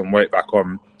some weight back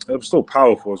on. It's still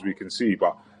powerful, as we can see,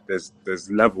 but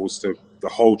there's levels to the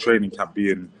whole training camp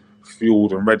being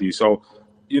fueled and ready. So,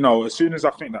 as soon as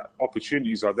I think that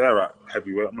opportunities are there at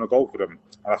heavyweight, I'm going to go for them.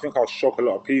 And I think I'll shock a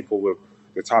lot of people with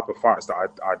the type of fights that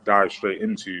I dive straight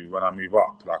into when I move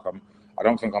up. Like I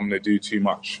don't think I'm going to do too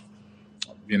much,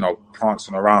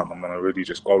 prancing around. I'm going to really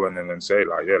just go in and say,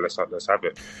 like, yeah, let's have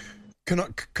it.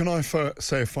 Can I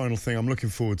say a final thing? I'm looking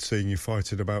forward to seeing you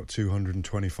fight at about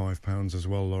 225 pounds as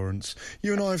well, Lawrence.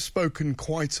 You and I have spoken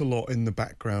quite a lot in the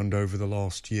background over the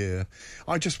last year.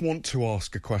 I just want to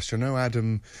ask a question. I know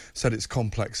Adam said it's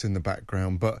complex in the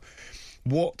background, but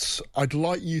what I'd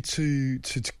like you to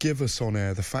give us on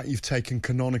air, the fact you've taken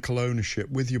canonical ownership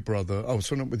with your brother,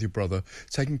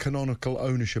 taking canonical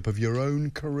ownership of your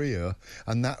own career,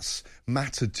 and that's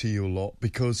mattered to you a lot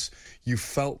because you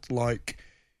felt like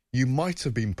you might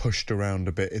have been pushed around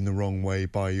a bit in the wrong way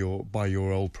by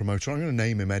your old promoter. I'm going to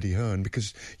name him Eddie Hearn,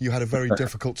 because you had a very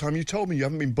difficult time. You told me you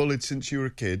haven't been bullied since you were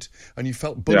a kid, and you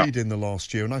felt bullied in the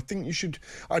last year. And I think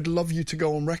I'd love you to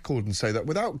go on record and say that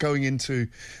without going into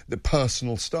the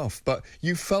personal stuff. But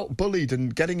you felt bullied,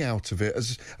 and getting out of it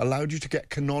has allowed you to get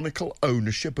canonical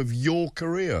ownership of your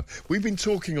career. We've been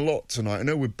talking a lot tonight. I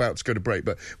know we're about to go to break,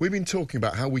 but we've been talking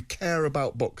about how we care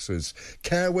about boxers,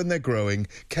 care when they're growing,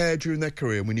 care during their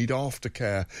career, and we need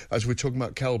aftercare. As we're talking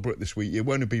about Kell Brook this week, it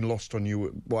won't have been lost on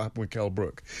you what happened with Kell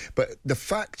Brook. But the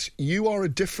fact you are a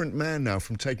different man now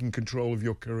from taking control of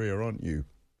your career, aren't you?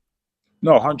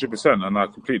 No, 100%, and I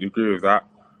completely agree with that.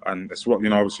 And it's what,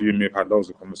 obviously you and me have had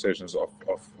loads of conversations off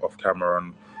camera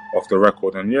and off the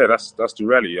record. And yeah, that's the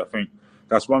reality. I think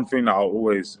that's one thing that I'll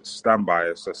always stand by.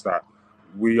 It's just that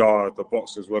we are the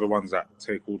boxers. We're the ones that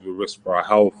take all the risk for our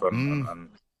health, and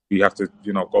we have to,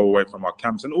 go away from our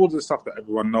camps and all the stuff that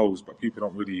everyone knows, but people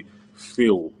don't really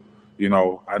feel,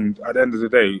 And at the end of the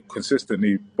day,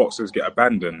 consistently, boxers get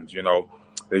abandoned.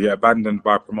 They get abandoned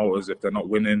by promoters if they're not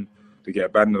winning. They get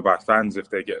abandoned by fans if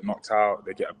they get knocked out.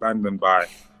 They get abandoned by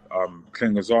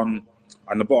clingers on.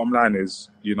 And the bottom line is,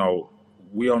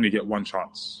 we only get one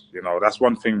chance. That's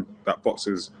one thing that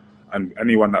boxers and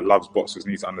anyone that loves boxers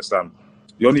needs to understand.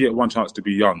 You only get one chance to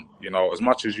be young. As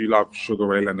much as you love Sugar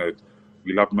Ray Leonard,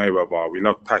 we love Mayweather, we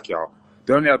love Pacquiao,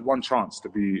 they only had one chance to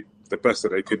be the best that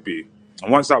they could be.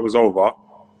 And once that was over,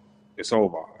 it's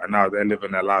over. And now they're living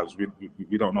their lives. We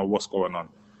don't know what's going on.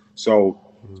 So,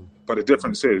 but the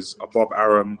difference is, a Bob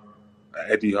Arum,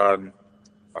 a Eddie Hearn,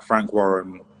 a Frank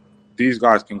Warren, these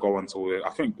guys can go until, I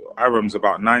think Arum's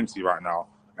about 90 right now,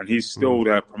 and he's still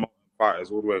there promoting fighters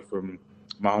all the way from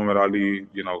Muhammad Ali,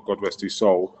 God rest his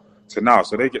soul, to now.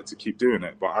 So they get to keep doing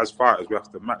it. But as fighters, we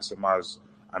have to maximize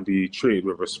and be treated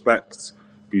with respect,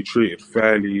 be treated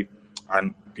fairly,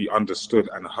 and be understood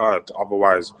and heard.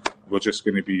 Otherwise, we're just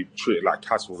going to be treated like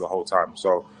cattle the whole time.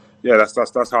 So, yeah,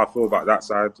 that's how I feel about that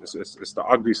side. It's the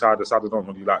ugly side, the side I don't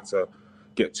really like to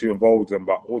get too involved in.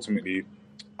 But ultimately,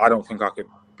 I don't think I could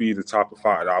be the type of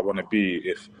fighter that I want to be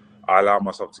if I allow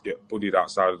myself to get bullied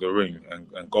outside of the ring and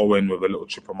go in with a little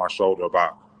chip on my shoulder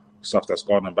about stuff that's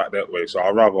gone on back that way. So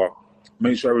I'd rather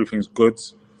make sure everything's good.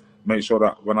 Make sure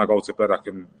that when I go to bed,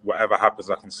 whatever happens,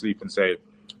 I can sleep and say,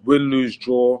 win, lose,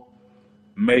 draw,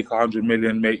 make 100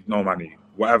 million, make no money.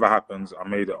 Whatever happens, I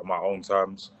made it on my own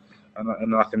terms,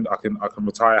 and I can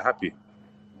retire happy.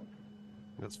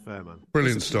 That's fair, man.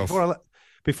 Brilliant stuff.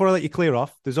 Before I let you clear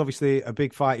off, there's obviously a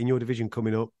big fight in your division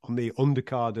coming up on the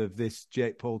undercard of this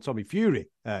Jake Paul Tommy Fury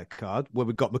card, where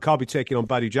we've got Maccabi taking on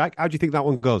Badou Jack. How do you think that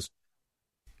one goes?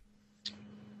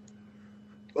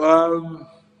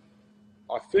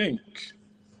 I think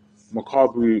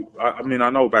Maccabi, I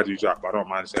know Badou Jack, but I don't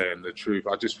mind saying the truth.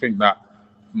 I just think that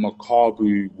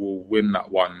Maccabi will win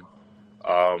that one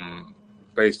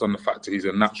based on the fact that he's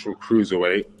a natural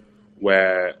cruiserweight,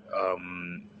 where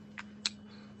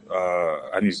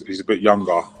and he's a bit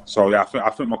younger. So yeah, I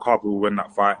think Maccabi will win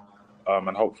that fight,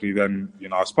 and hopefully then,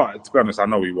 to be honest, I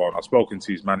know he won't. I've spoken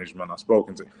to his management. I've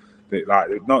spoken to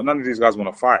none of these guys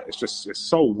want to fight. It's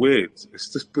so weird. It's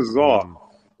just bizarre.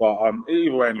 But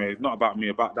either way, anyway, it's not about me.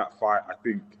 About that fight, I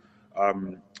think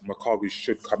Maccabi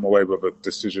should come away with a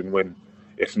decision win,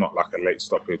 if not like a late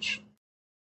stoppage.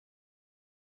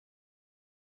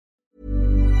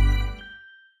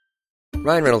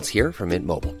 Ryan Reynolds here from Mint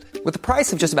Mobile. With the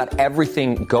price of just about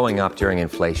everything going up during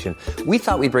inflation, we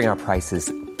thought we'd bring our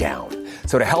prices down.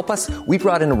 So to help us, we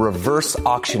brought in a reverse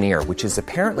auctioneer, which is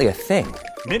apparently a thing.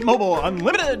 Mint Mobile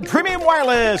Unlimited Premium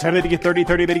Wireless. How to get 30,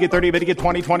 30, how to get 30, how to get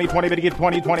 20, 20, 20, how to get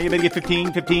 20, 20, how to get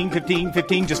 15, 15, 15,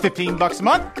 15, just $15 a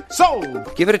month?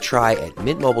 Sold! Give it a try at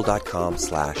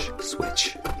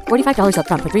mintmobile.com/switch. $45 up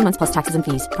front for 3 months plus taxes and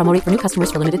fees. Promo rate for new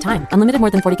customers for limited time. Unlimited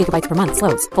more than 40 gigabytes per month.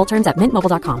 Slows full terms at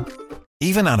mintmobile.com.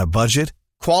 Even on a budget,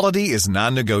 quality is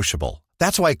non-negotiable.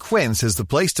 That's why Quince is the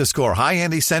place to score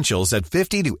high-end essentials at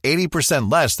 50 to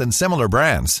 80% less than similar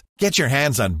brands. Get your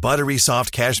hands on buttery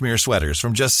soft cashmere sweaters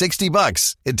from just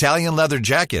 $60, Italian leather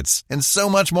jackets, and so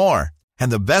much more.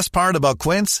 And the best part about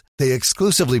Quince, they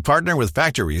exclusively partner with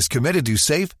factories committed to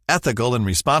safe, ethical, and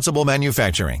responsible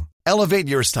manufacturing. Elevate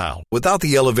your style without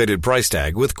the elevated price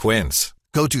tag with Quince.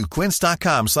 Go to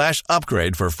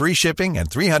quince.com/upgrade for free shipping and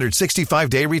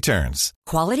 365-day returns.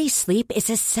 Quality sleep is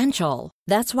essential.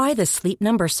 That's why the Sleep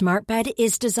Number Smart Bed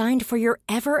is designed for your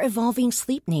ever-evolving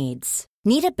sleep needs.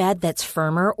 Need a bed that's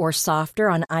firmer or softer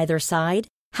on either side?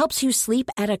 Helps you sleep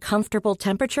at a comfortable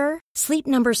temperature? Sleep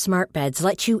Number Smart Beds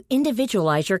let you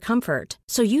individualize your comfort,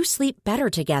 so you sleep better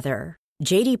together.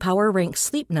 JD Power ranks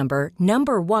Sleep Number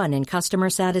number 1 in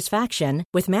customer satisfaction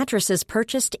with mattresses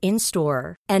purchased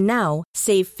in-store. And now,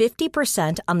 save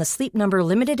 50% on the Sleep Number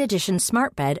Limited Edition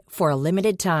Smart Bed for a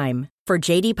limited time. For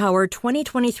JD Power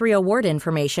 2023 award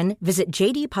information, visit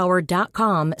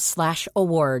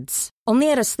jdpower.com/awards.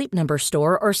 Only at a Sleep Number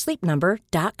store or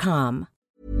sleepnumber.com.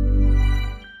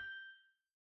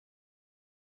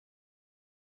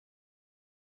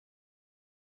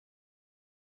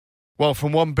 Well,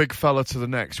 from one big fella to the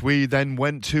next, we then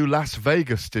went to Las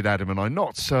Vegas, did Adam and I.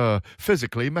 Not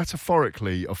physically,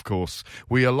 metaphorically, of course.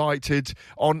 We alighted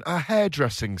on a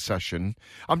hairdressing session.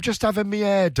 I'm just having my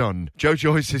hair done. Joe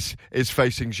Joyce is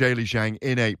facing Zhilei Zhang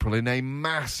in April in a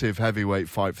massive heavyweight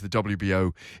fight for the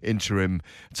WBO interim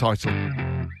title.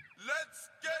 Let's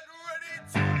get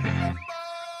ready to rumble!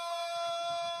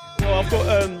 Well, I've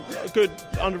got good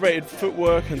underrated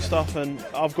footwork and stuff, and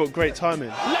I've got great timing.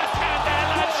 Left hand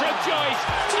there, lads, from Joyce.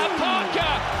 And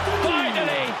Parker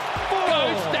finally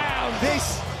goes down.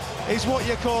 This is what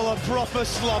you call a proper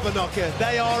slobber knocker.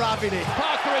 They are having it.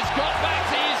 Parker has got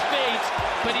back to his feet,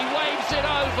 but he waves it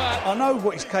over. I know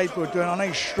what he's capable of doing. I know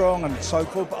he's strong and so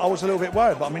forth, but I was a little bit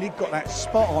worried. But I mean, he got that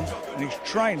spot on, and his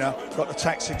trainer got the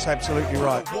tactics absolutely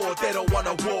right. War, they don't want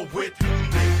to war with big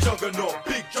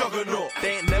juggernaut.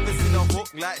 They ain't never seen a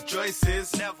hook like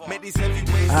Joyce's. Make these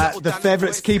heavyweights. The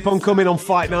favourites keep on coming on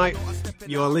Fight Night.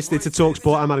 You're listening to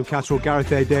TalkSport. I'm Adam Catterall.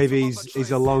 Gareth A. Davies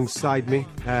is alongside me.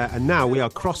 And now we are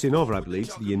crossing over, I believe,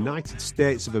 to the United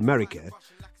States of America,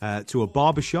 to a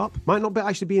barbershop. Might not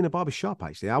actually be in a barbershop,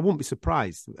 actually. I wouldn't be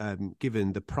surprised,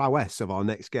 given the prowess of our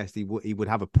next guest. He would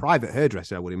have a private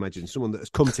hairdresser, I would imagine, someone that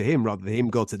has come to him rather than him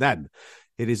go to them.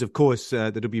 It is, of course,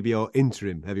 the WBO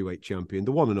interim heavyweight champion,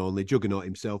 the one and only juggernaut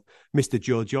himself, Mr.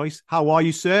 Joe Joyce. How are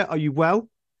you, sir? Are you well?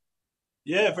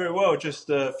 Yeah, very well. Just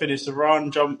finished the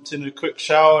run, jumped in a quick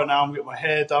shower, and now I'm getting my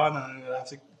hair done, and I'm going to have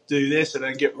to do this and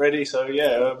then get ready. So,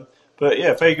 yeah. But,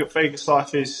 yeah, Vegas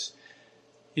life is,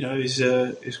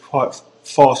 is quite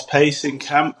fast-paced in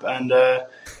camp, and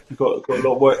we've got a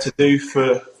lot of work to do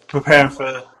for preparing for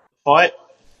the fight.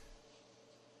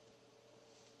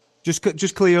 Just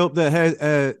clear up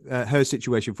her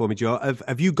situation for me, Joe.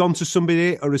 Have you gone to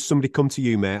somebody, or has somebody come to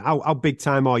you, mate? How big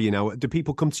time are you now? Do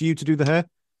people come to you to do the hair?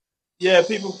 Yeah,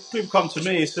 people come to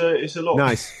me. It's a lot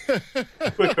nice,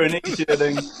 quicker and easier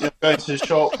than going to the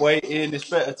shop, waiting. It's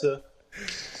better to.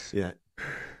 Yeah.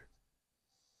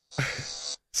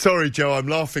 Sorry, Joe, I'm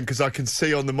laughing because I can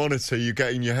see on the monitor you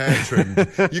getting your hair trimmed.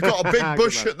 You got a big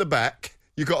bush at the back.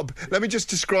 Let me just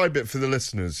describe it for the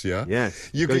listeners. Yeah. Yes.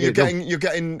 You're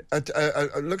getting.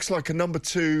 Looks like a number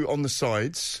 2 on the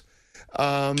sides.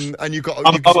 And you got.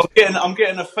 I'm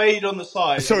getting a fade on the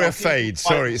side. Sorry, a fade.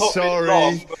 Sorry.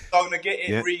 Long, I'm going to get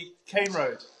it Cane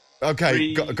Road.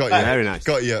 Okay, got you. Very nice.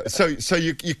 Got you. So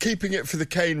you're keeping it for the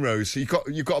cane rows. So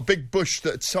you've got a big bush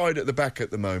that's tied at the back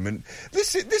at the moment.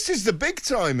 This is the big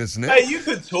time, isn't it? Hey, you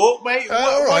can talk, mate.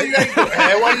 All right. Why you ain't got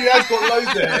hair? Why you ain't got loads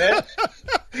of hair?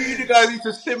 You guys need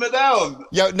to simmer down.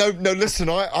 Yeah, no. Listen,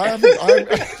 I haven't.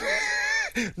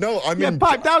 No,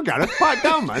 pipe down, Gareth. Pipe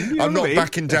down, man. I'm not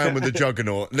backing down with the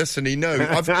juggernaut. Listen, he knows.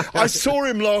 I saw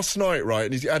him last night, right,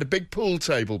 and he had a big pool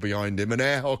table behind him and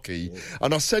air hockey.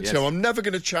 And I said to him, I'm never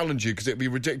going to challenge you because it'd be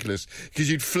ridiculous because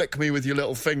you'd flick me with your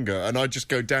little finger and I'd just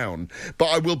go down. But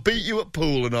I will beat you at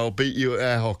pool and I'll beat you at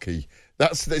air hockey.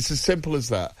 It's as simple as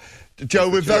that. Joe,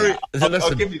 we're very...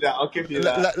 I'll give you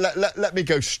that. Let me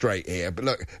go straight here. But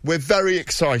look, we're very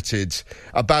excited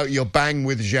about your bang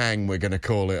with Zhang, we're going to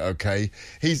call it, okay?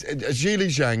 Zhilei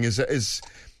Zhang is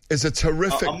a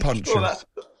terrific puncher. Sure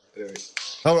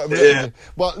all right, yeah.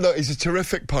 Well, look, he's a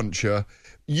terrific puncher.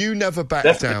 You never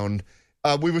back down.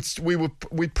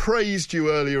 We praised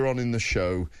you earlier on in the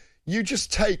show. You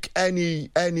just take any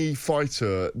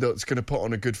fighter that's going to put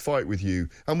on a good fight with you,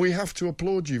 and we have to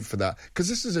applaud you for that because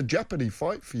this is a jeopardy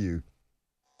fight for you.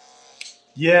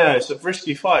 Yeah, it's a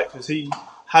risky fight because he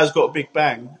has got a big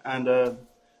bang, and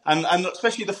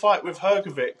especially the fight with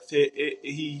Hrgovic.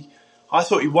 I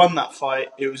thought he won that fight.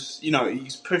 It was he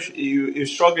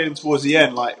was struggling towards the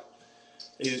end, like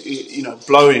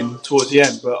blowing towards the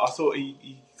end, but I thought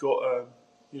he got.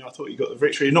 I thought he got the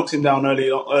victory. He knocked him down early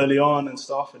on and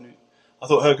stuff, and I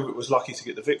thought Hrgovic was lucky to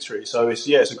get the victory. So it's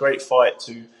a great fight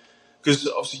because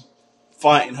obviously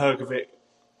fighting Hrgovic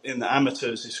in the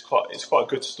amateurs is quite a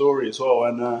good story as well.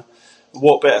 And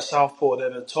what better southpaw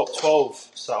than a top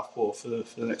 12 southpaw for the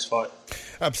next fight?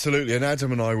 Absolutely, and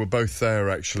Adam and I were both there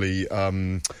actually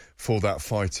for that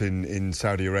fight in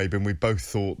Saudi Arabia, and we both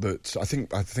thought that I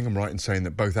think I'm right in saying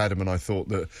that both Adam and I thought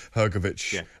that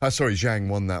Zhang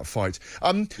won that fight.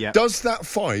 Does that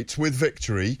fight with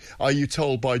victory, are you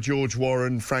told by George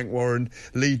Warren, Frank Warren,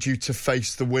 lead you to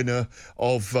face the winner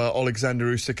of Alexander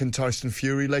Usyk and Tyson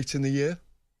Fury late in the year?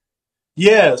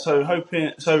 Yeah, so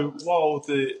while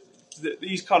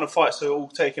these kind of fights are all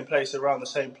taking place around the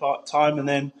same time, and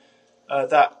then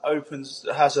that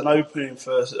has an opening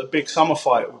for a big summer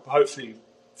fight, hopefully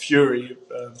Fury,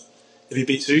 if he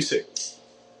beats Usyk.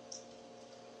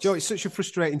 Joe, it's such a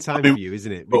frustrating time for you,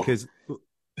 isn't it? Because,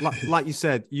 like you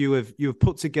said, you have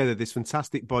put together this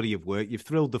fantastic body of work. You've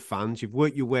thrilled the fans. You've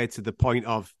worked your way to the point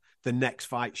of the next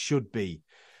fight should be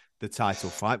the title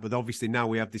fight. But obviously now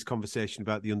we have this conversation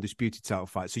about the undisputed title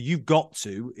fight. So you've got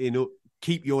to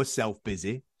keep yourself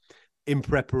busy in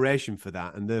preparation for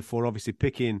that, and therefore obviously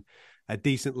picking a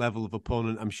decent level of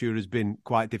opponent, I'm sure, has been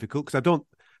quite difficult. Because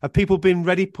have people been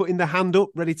ready, putting their hand up,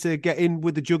 ready to get in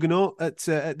with the juggernaut at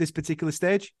this particular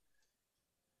stage?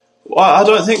 Well, I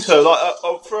don't think so.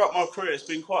 Throughout my career, it's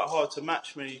been quite hard to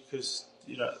match me because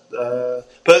but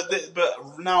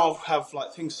now I have I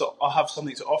have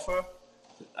something to offer,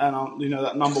 and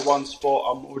that number one spot,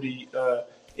 I'm already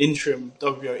interim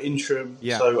WBO interim,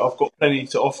 so I've got plenty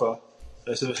to offer.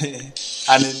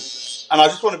 And I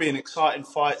just want to be in exciting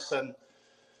fights, and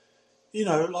you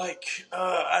got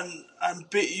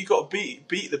to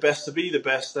beat the best to be the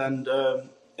best, and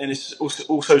it's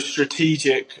also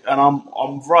strategic. And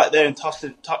I'm right there in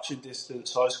touching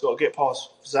distance, so I just got to get past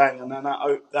Zhang, and then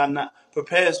that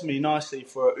prepares me nicely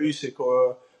for a Usyk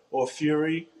or a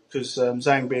Fury, because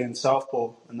Zhang being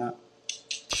southpaw and that.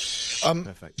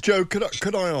 Perfect. Joe,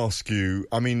 could I ask you?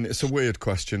 I mean, it's a weird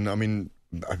question. I mean,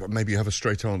 maybe you have a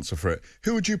straight answer for it.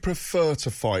 Who would you prefer to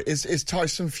fight? Is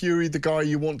Tyson Fury the guy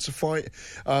you want to fight?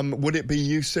 Would it be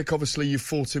Usyk? Obviously, you've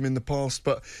fought him in the past,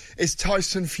 but is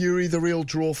Tyson Fury the real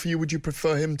draw for you? Would you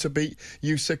prefer him to beat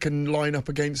Usyk and line up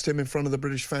against him in front of the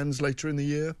British fans later in the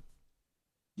year?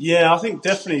 Yeah, I think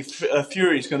definitely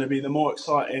Fury is going to be the more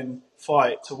exciting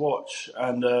fight to watch,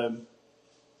 and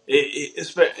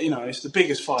it's the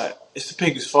biggest fight. It's the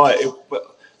biggest fight,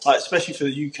 especially for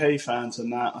the UK fans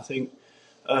and that. I think.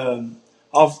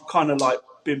 I've kind of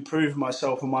been proving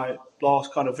myself in my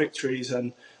last kind of victories,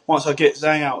 and once I get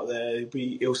Zhang out there,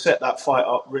 he'll set that fight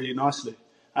up really nicely.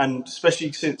 And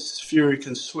especially since Fury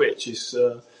can switch, it's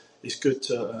good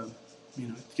to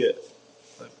get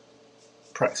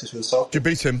practice with himself. Do you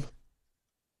beat him?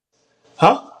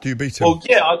 Huh? Do you beat him? Well,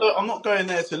 yeah, I'm not going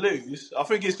there to lose. I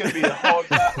think it's going to be a hard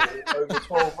battle over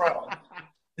 12 rounds.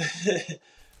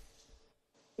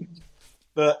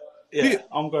 But yeah,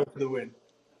 I'm going for the win.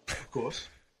 Of course.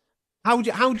 How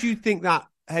do you think that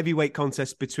heavyweight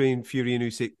contest between Fury and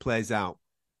Usyk plays out,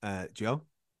 Joe?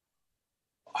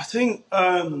 I think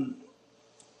it's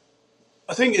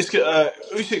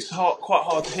Usyk's quite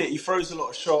hard to hit. He throws a lot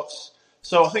of shots,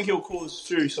 so I think he'll cause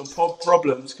Fury some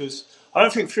problems, because I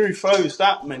don't think Fury throws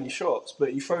that many shots,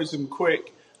 but he throws them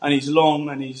quick, and he's long,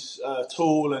 and he's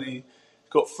tall, and he's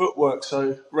got footwork,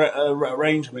 so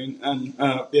arrangement and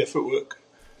footwork.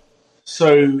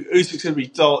 So Usyk's going to be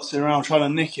dancing around trying to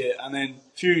nick it, and then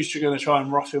Fury's going to try and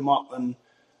rough him up and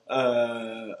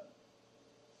do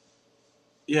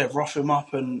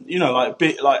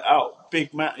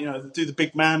the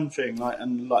big man thing,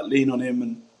 and lean on him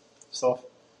and stuff.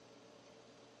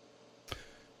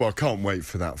 Well, I can't wait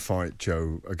for that fight,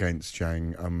 Joe, against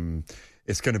Zhang.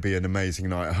 It's going to be an amazing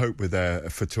night. I hope we're there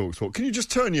for TalkSport. Can you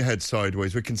just turn your head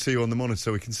sideways? We can see you on the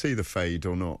monitor. We can see the fade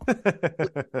or not.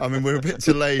 I mean, we're a bit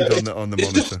delayed on the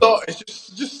monitor. It's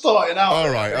just starting out.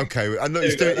 All right, okay. And look,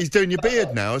 he's doing your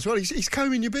beard now as well. He's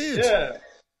combing your beard. Yeah.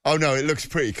 Oh, no, it looks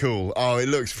pretty cool. Oh, it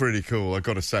looks pretty cool, I've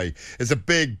got to say. There's a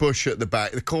big bush at the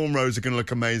back. The cornrows are going to look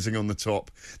amazing on the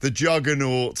top. The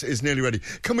juggernaut is nearly ready.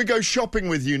 Can we go shopping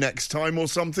with you next time or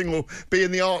something? Or be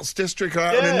in the Arts District or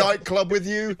out in a nightclub with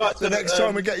you next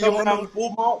time we get you on?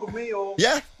 Walmart with me? Or?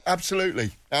 Yeah, absolutely.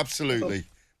 Absolutely.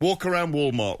 Walk around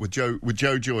Walmart with Joe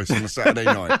Joyce on a Saturday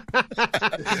night.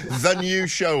 The new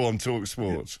show on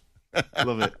TalkSport.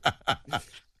 Love it.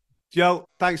 Joe,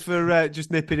 thanks for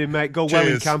just nipping in, mate. Go well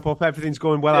in camp. Hope everything's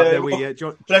going well out there.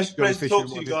 Pleasure to talk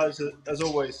to you guys, as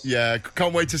always. Yeah,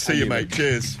 can't wait to see you, mate.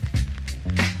 Cheers.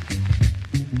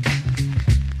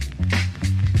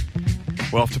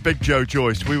 Well, after Big Joe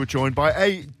Joyce, we were joined by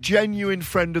a genuine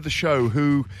friend of the show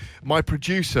who my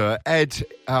producer, Ed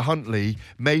Huntley,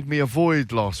 made me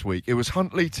avoid last week. It was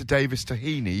Huntley to Davis to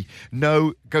Heaney.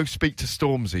 No, go speak to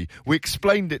Stormzy. We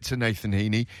explained it to Nathan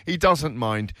Heaney. He doesn't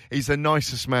mind. He's the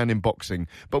nicest man in boxing.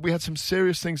 But we had some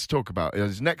serious things to talk about.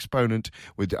 His next opponent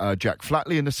with Jack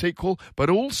Flatley in the sequel, but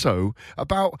also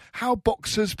about how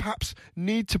boxers perhaps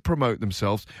need to promote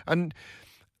themselves. And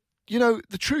you know,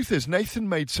 the truth is, Nathan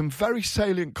made some very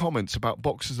salient comments about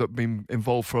boxers that have been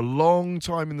involved for a long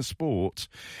time in the sport,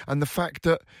 and the fact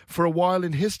that for a while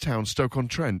in his town,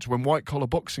 Stoke-on-Trent, when white-collar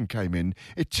boxing came in,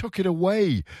 it took it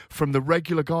away from the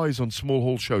regular guys on small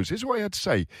hall shows. Here's what I had to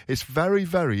say. It's very,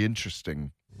 very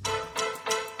interesting.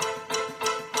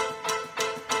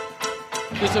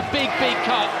 There's a big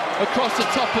cut across the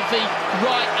top of the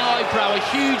right eyebrow, a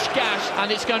huge gash, and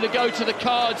it's going to go to the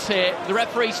cards here. The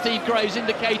referee, Steve Groves,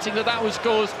 indicating that was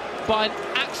caused by an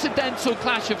accidental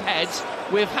clash of heads.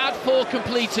 We've had 4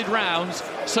 completed rounds,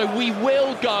 so we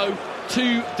will go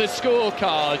to the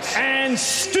scorecards. And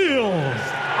still,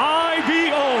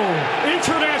 IBO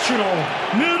International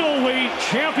Middleweight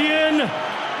Champion,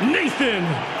 Nathan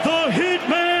the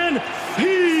Hitman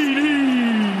Heaney.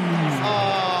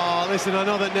 Listen, I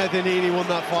know that Nathan Heaney won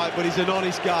that fight, but he's an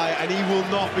honest guy and he will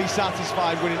not be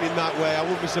satisfied winning in that way. I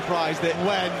wouldn't be surprised that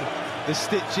when the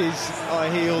stitches are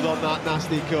healed on that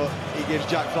nasty cut, he gives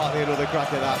Jack Flatley another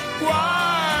crack at that.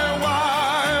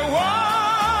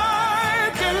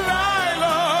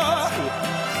 Delilah?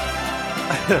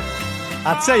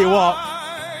 I'll tell you what,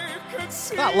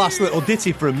 that last little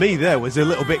ditty from me there was a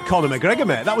little bit Conor McGregor,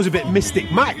 mate. That was a bit Mystic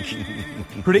Mac.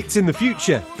 Predicting the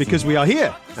future, because we are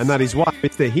here, and that is why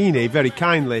Mr. Heaney very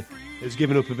kindly has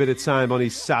given up a bit of time on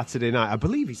his Saturday night. I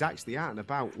believe he's actually out and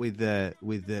about with his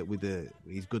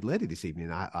good lady this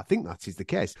evening. I think that is the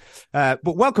case. But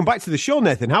welcome back to the show,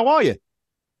 Nathan. How are you?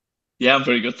 Yeah, I'm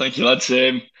very good, thank you, lads.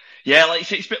 Yeah, like you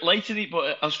say, it's a bit late in it,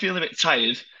 but I was feeling a bit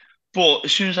tired. But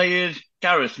as soon as I heard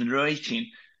Gareth narrating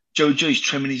Joe Joyce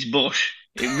trimming his bush,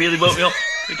 it really woke me up.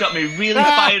 It got me really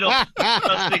fired up. I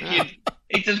was thinking,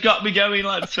 it just got me going,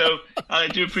 lad. So I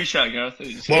do appreciate it, Gareth.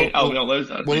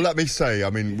 Well, let me say, I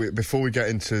mean, before we get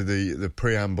into the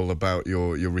preamble about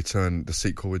your return, the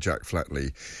sequel with Jack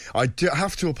Flatley, I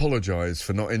have to apologise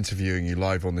for not interviewing you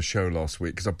live on the show last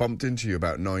week, because I bumped into you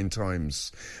about 9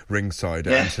 times ringside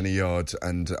at Anthony Yard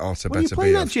and Artur Beterbiev. What are you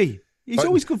playing at, G? He's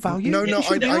always good value. No,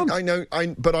 I know.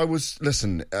 But I was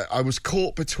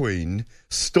caught between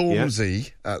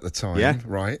Stormzy at the time,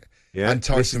 right? Yeah, and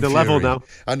Tyson this is the Fury. Level now.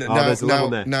 And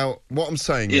now, what I'm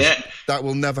saying is that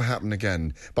will never happen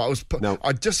again. But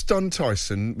I'd just done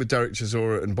Tyson with Derek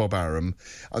Chisora and Bob Arum,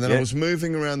 and then I was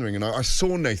moving around the ring, and I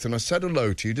saw Nathan. I said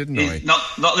hello to you, didn't I?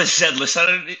 Not this Zedless. I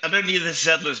don't need this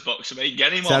Zedless boxer, mate.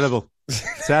 Get him off.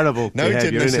 Terrible. No, he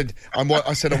didn't.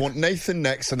 I said I want Nathan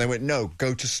next, and they went, no,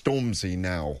 go to Stormzy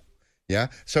now. Yeah,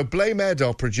 so blame Ed,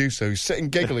 our producer, who's sitting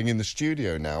giggling in the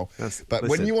studio now.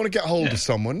 When you want to get hold of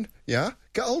someone, get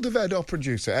hold of Ed, our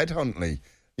producer, Ed Huntley.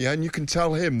 Yeah, and you can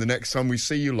tell him the next time we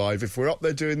see you live, if we're up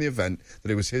there doing the event, that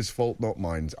it was his fault, not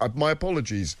mine. My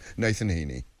apologies, Nathan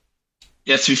Heaney.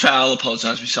 Yeah, to be fair, I'll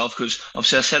apologise myself, because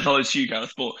obviously I said hello to you,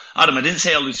 Gareth, but Adam, I didn't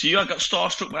say hello to you. I got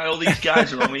starstruck by all these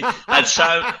guys around me. I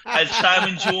had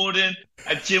Simon Jordan,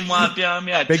 I had Jim White behind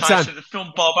me, I had Tyson at the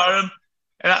front, Bob Arum.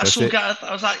 And I saw Gareth,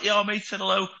 I was like, yeah, mate, said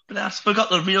hello. But I forgot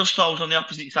the real stars on the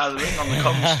opposite side of the ring on the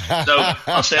comms. So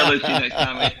I'll say hello to you next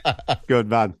time, mate. Good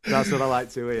man. That's what I like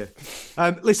to hear.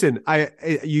 Listen,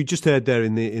 you just heard there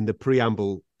in the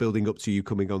preamble building up to you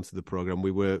coming onto the programme, we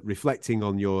were reflecting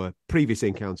on your previous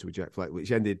encounter with Jack Flatley,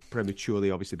 which ended prematurely,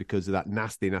 obviously, because of that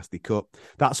nasty, nasty cut.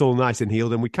 That's all nice and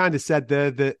healed. And we kind of said there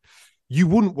that you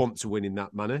wouldn't want to win in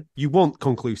that manner. You want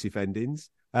conclusive endings.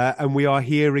 And we are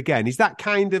here again. Is that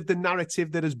kind of the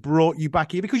narrative that has brought you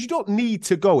back here? Because you don't need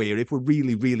to go here if we're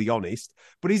really, really honest.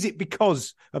 But is it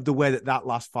because of the way that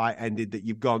last fight ended that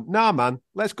you've gone, nah, man,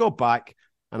 let's go back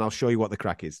and I'll show you what the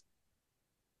crack is?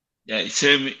 Yeah,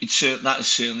 that is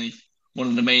certainly one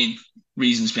of the main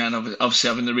reasons behind obviously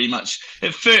having the rematch.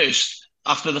 At first,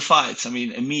 after the fight, I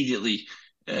mean, immediately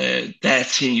their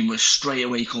team was straight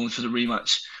away calling for the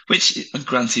rematch, which,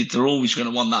 granted, they're always going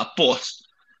to want that, but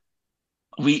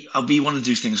we want to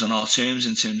do things on our terms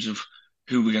in terms of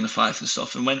who we're going to fight and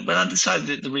stuff. And when I decided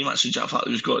that the rematch with Jack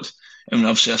Flatley was good, and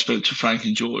obviously I spoke to Frank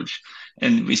and George,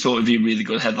 and we thought it'd be a really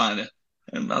good headliner.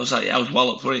 And I was like, I was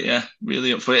well up for it,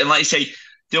 really up for it. And like you say,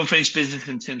 the unfinished business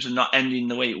in terms of not ending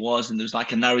the way it was, and there was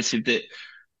like a narrative that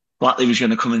Flatley was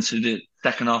going to come into the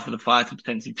second half of the fight and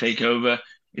potentially take over.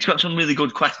 It's got some really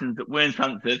good questions that weren't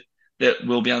answered that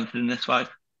will be answered in this fight.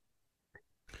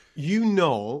 You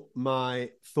know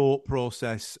my thought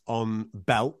process on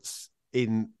belts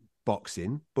in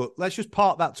boxing, but let's just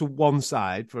park that to one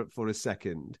side for a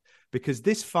second, because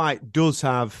this fight does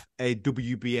have a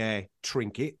WBA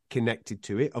trinket connected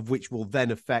to it, of which will then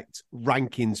affect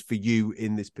rankings for you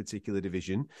in this particular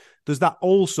division. Does that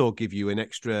also give you an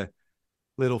extra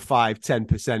little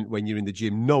 5-10% when you're in the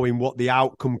gym, knowing what the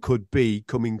outcome could be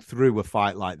coming through a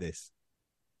fight like this?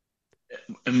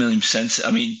 1,000,000%. I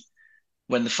mean,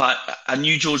 when the fight, I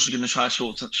knew George was going to try to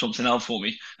sort something out for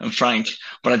me and Frank,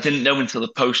 but I didn't know until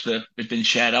the poster had been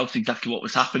shared out exactly what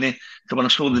was happening. So when I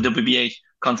saw the WBA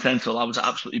Continental, I was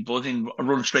absolutely buzzing. I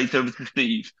run straight over to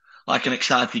Steve like an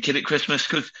excited kid at Christmas,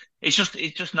 because it's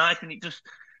just nice, and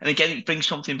again it brings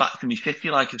something back to me city,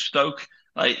 like a Stoke,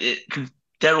 because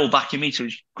they're all backing me, so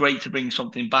it's great to bring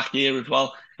something back here as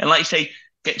well. And like you say,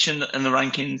 get you in the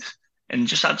rankings and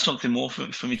just add something more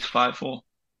for me to fight for.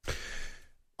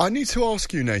 I need to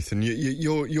ask you, Nathan,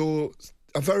 you're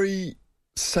a very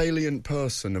salient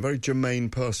person, a very germane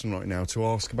person right now to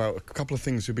ask about a couple of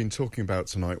things we've been talking about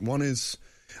tonight. One is,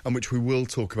 and which we will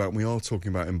talk about, and we are talking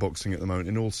about in boxing at the moment,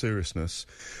 in all seriousness.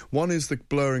 One is the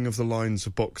blurring of the lines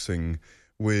of boxing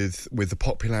with the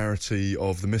popularity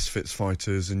of the Misfits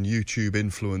fighters and YouTube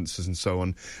influencers and so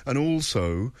on. And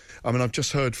also, I mean, I've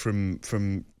just heard from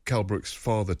Kell Brook's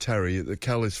father, Terry, that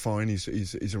Kell is fine.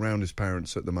 He's around his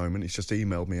parents at the moment. He's just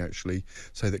emailed me, actually,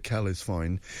 say that Kell is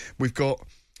fine. We've got,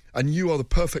 and you are the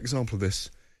perfect example of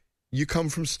this. You come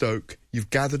from Stoke,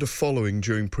 you've gathered a following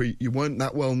you weren't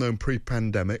that well known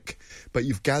pre-pandemic, but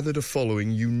you've gathered a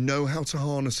following, you know how to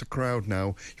harness a crowd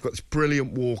now, you've got this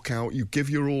brilliant walkout, you give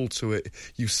your all to it,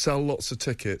 you sell lots of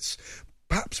tickets.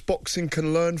 Perhaps boxing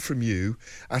can learn from you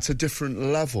at a different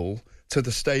level to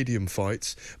the stadium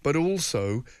fights, but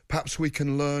also perhaps we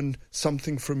can learn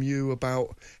something from you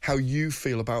about how you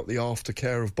feel about the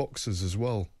aftercare of boxers as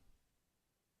well.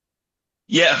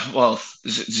 Yeah, well,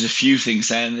 there's a few things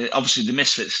there. And obviously, the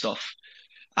Misfit stuff,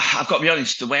 I've got to be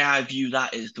honest, the way I view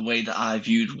that is the way that I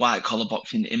viewed white-collar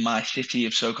boxing in my city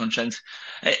of Stoke-on-Trent.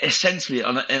 Essentially,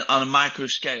 on a micro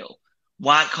scale,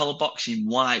 white-collar boxing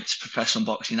wiped professional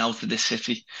boxing out of this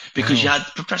city, because you had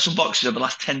professional boxers over the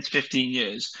last 10 to 15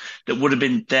 years that would have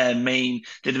been their main,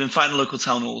 they'd have been fighting local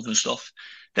town halls and stuff.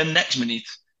 Then next minute,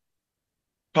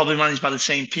 probably managed by the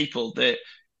same people, there's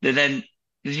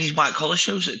these white-collar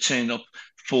shows that turn up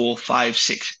 4, 5,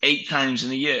 6, 8 times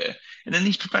in a year. And then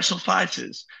these professional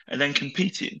fighters are then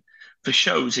competing for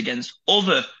shows against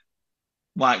other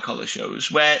white-collar shows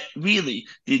where really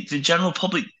the general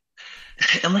public,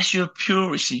 unless you're a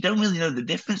purist, you don't really know the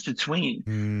difference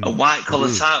between a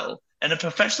white-collar title and a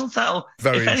professional title.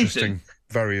 Very if interesting. Anything,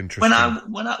 very interesting.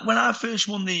 When I first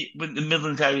won the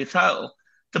Midlands area title,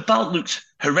 the belt looked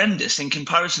horrendous in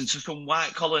comparison to some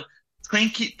white-collar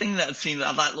trinket thing that I've seen that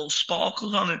had like little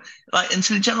sparkles on it, and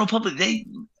to the general public, they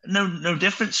no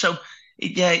difference. So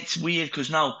it's weird, because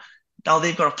now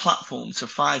they've got a platform to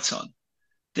fight on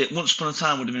that once upon a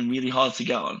time would have been really hard to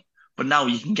get on, but now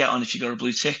you can get on if you got a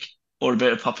blue tick or a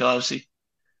bit of popularity.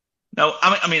 Now,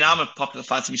 I mean, I'm a popular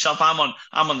fighter myself. I'm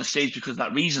on the stage because of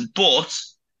that reason, but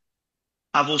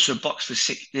I've also boxed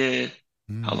for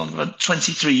how long have I?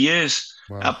 23 years.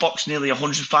 Wow. I've boxed nearly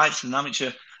 100 fights as an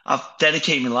amateur. I've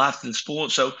dedicated my life to the sport,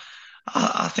 so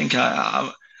I think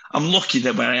I'm lucky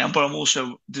that where I am, but I'm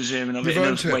also deserving of it in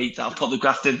those weight that I've put the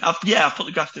graft in. I've put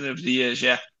the graft in over the years,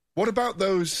 yeah. What about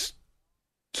those,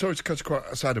 sorry to cut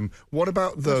across, Adam, what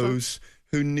about those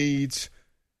who need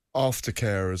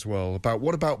aftercare as well?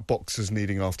 What about boxers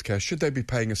needing aftercare? Should they be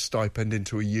paying a stipend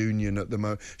into a union at the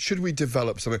moment? Should we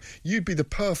develop something? You'd be the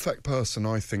perfect person,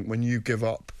 I think, when you give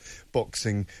up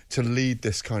boxing to lead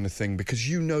this kind of thing, because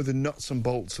you know the nuts and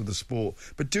bolts of the sport.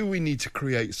 But do we need to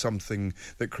create something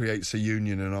that creates a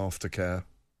union and aftercare?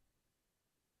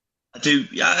 I do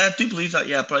believe that,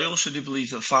 yeah, but I also do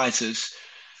believe that fighters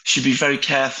should be very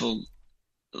careful,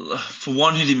 for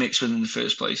one, who they mix with in the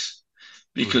first place,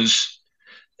 because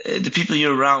the people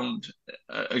you're around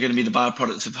are going to be the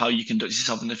byproducts of how you conduct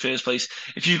yourself in the first place.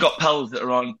 If you've got pals that are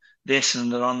on this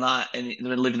and they're on that and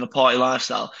they're living a party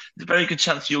lifestyle, there's a very good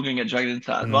chance you're going to get dragged into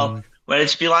that as well.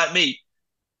 Whereas if you're like me,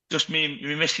 just me and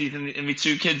my missus and my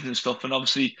 2 kids and stuff, and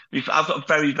obviously I've got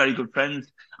very, very good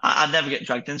friends, I'd never get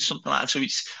dragged into something like that. So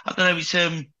I don't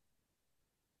know,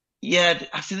 yeah,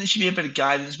 I think there should be a bit of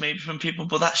guidance maybe from people,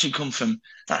 but that should come from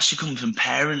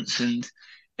parents and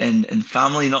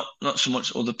family, not so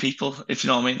much other people, if you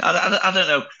know what I mean. I don't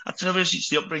know. I don't know if it's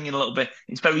the upbringing a little bit.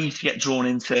 It's very easy to get drawn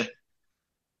into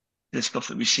the stuff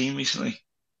that we've seen recently.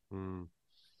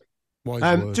 Wise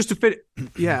words. Just to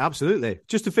yeah, absolutely.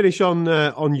 Just to finish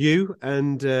on you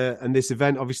and this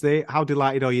event, obviously, how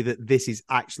delighted are you that this is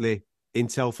actually in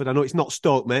Telford? I know it's not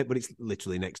Stoke, mate, but it's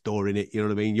literally next door, innit? You know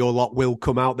what I mean? Your lot will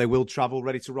come out, they will travel,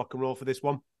 ready to rock and roll for this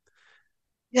one.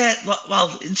 Yeah,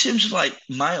 well, in terms of like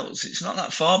miles, it's not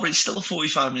that far, but it's still a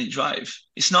 45-minute drive.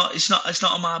 It's not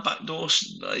on my back door.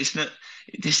 It's not.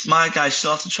 My guys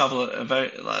still have to travel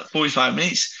about like 45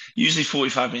 minutes, usually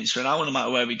 45 minutes to an hour, no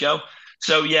matter where we go.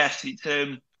 So yes,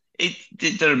 they're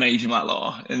amazing, that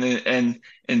lot, and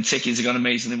tickets have gone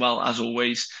amazingly well as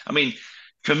always. I mean,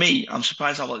 for me, I'm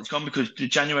surprised how well it's gone because the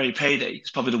January payday is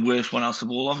probably the worst one out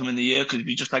of all of them in the year because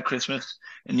we just had Christmas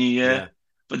and New Year. Yeah.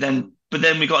 But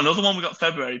then we got another one. We got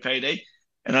February payday,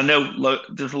 and I know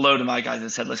there's a load of my guys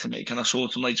that said, "Listen, mate, can I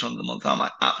sort them later on in the month?" I'm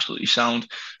like, absolutely sound.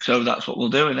 So that's what we'll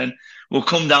do, and then we'll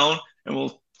come down and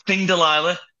we'll sing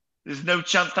Delilah. There's no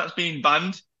chance that's being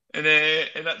banned. And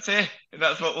that's it. And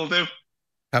that's what we'll do.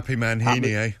 Happy man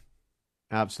Heaney, eh?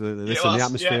 Absolutely. Listen, the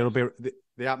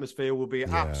atmosphere will be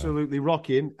absolutely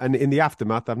rocking. And in the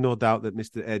aftermath, I've no doubt that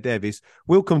Mr. Davies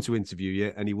will come to interview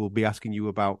you and he will be asking you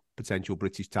about potential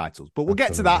British titles. But we'll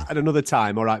get to that at another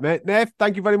time. All right, mate. Nev,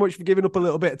 thank you very much for giving up a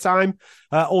little bit of time.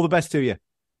 All the best to you.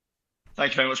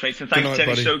 Thank you very much, mate. And thanks to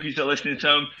any Stokies that are listening at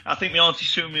home. I think my auntie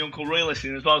Sue and my Uncle Roy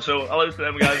listening as well, so hello to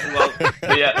them guys as well.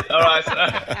 But yeah, all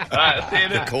right, see you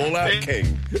then. Call out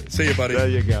King. See you, buddy. There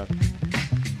you go.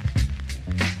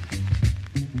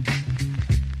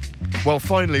 Well,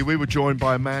 finally, we were joined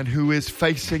by a man who is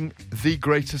facing the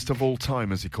greatest of all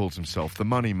time, as he calls himself, the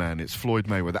money man. It's Floyd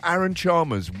Mayweather. Aaron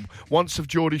Chalmers, once of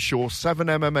Geordie Shore, 7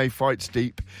 MMA fights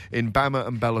deep in BAMMA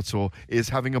and Bellator, is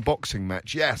having a boxing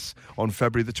match, yes, on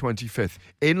February the 25th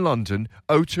in London,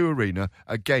 O2 Arena,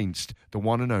 against the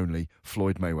one and only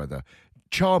Floyd Mayweather.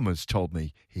 Chalmers told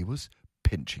me he was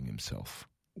pinching himself.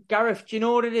 Gareth, do you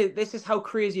know what it is? This is how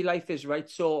crazy life is, right?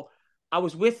 So I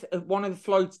was with one of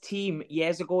Floyd's team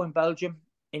years ago in Belgium,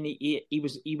 and he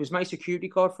was my security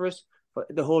guard for us for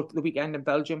the weekend in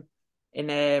Belgium.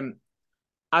 And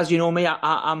as you know me,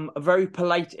 I'm a very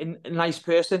polite and nice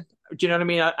person. Do you know what I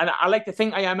mean? I like to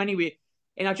think I am anyway.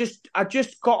 And I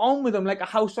just got on with him like a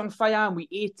house on fire, and we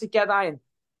ate together, and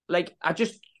like I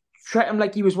just treat him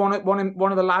like he was one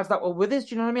of the lads that were with us.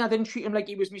 Do you know what I mean? I didn't treat him like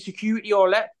he was my security or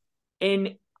let.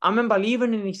 And I remember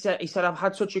leaving, and he said I've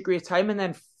had such a great time, and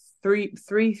then 4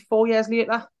 years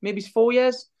later, maybe it's 4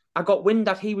 years, I got wind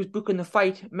that he was booking the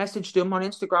fight, messaged him on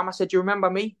Instagram. I said, "Do you remember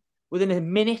me?" Within a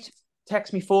minute,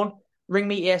 text me phone, ring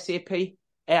me ASAP.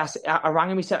 I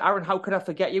rang him. He said, "Aaron, how could I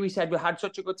forget you?" He said, "We had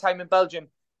such a good time in Belgium."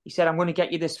 He said, "I'm going to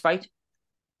get you this fight."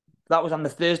 That was on the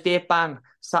Thursday, bang.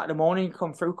 Saturday morning,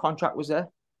 come through, contract was there.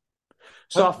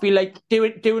 So I feel like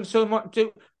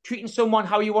treating someone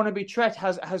how you want to be treated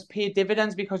has paid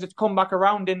dividends because it's come back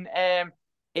around in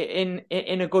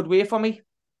a good way for me.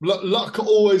 Luck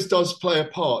always does play a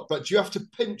part, but you have to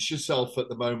pinch yourself at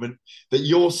the moment that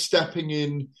you're stepping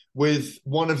in with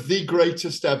one of the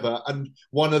greatest ever and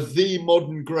one of the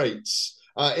modern greats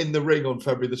in the ring on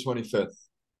February the 25th.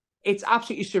 It's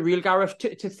absolutely surreal, Gareth,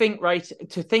 to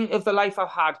think of the life I've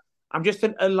had. I'm just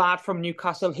a lad from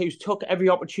Newcastle who's took every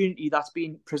opportunity that's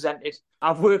been presented.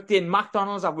 I've worked in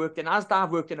McDonald's, I've worked in Asda,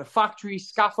 I've worked in a factory,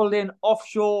 scaffolding,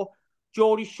 offshore,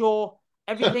 Geordie Shore.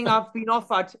 Everything I've been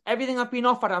offered,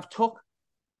 I've took,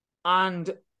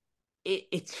 and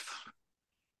it's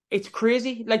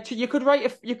crazy. Like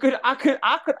I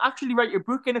could actually write a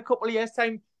book in a couple of years'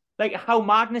 time, like how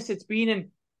madness it's been.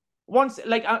 And once,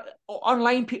 like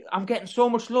online, I'm getting so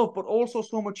much love, but also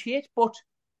so much hate. But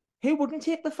who wouldn't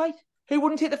take the fight?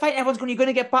 Everyone's going, "You're going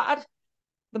to get battered."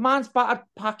 The man's battered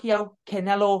Pacquiao,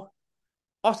 Canelo,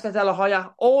 Oscar De La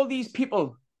Hoya, all these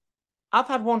people. I've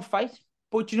had one fight.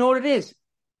 But do you know what it is?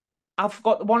 I've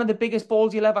got one of the biggest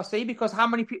balls you'll ever see because how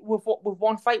many people with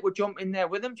one fight would jump in there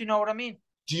with him? Do you know what I mean?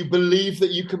 Do you believe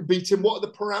that you can beat him? What are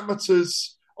the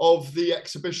parameters of the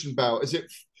exhibition bout? Is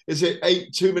it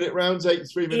 8 2-minute rounds, 8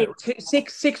 3-minute rounds?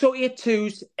 6 or 8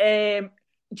 twos. Do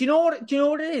you know what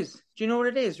it is? Do you know what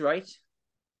it is, right?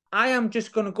 I am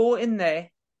just going to go in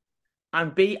there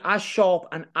and be as sharp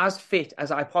and as fit as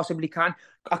I possibly can.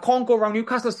 I can't go around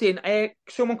Newcastle saying,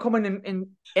 someone come in and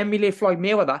emulate Floyd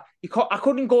Mayweather. I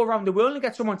couldn't go around the world and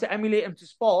get someone to emulate him to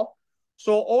spar.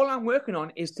 So all I'm working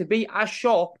on is to be as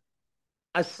sharp,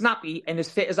 as snappy, and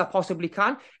as fit as I possibly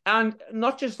can. And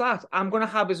not just that, I'm going to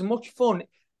have as much fun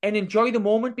and enjoy the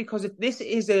moment because this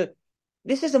is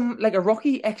like a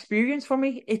Rocky experience for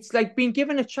me. It's like being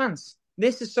given a chance.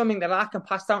 This is something that I can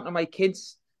pass down to my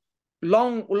kids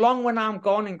long when I'm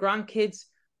gone and grandkids.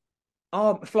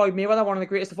 Oh, Floyd Mayweather, one of the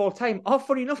greatest of all time. Oh,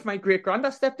 funny enough, my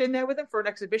great-granddad stepped in there with him for an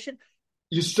exhibition.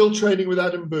 You're still training with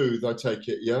Adam Booth, I take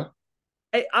it, yeah?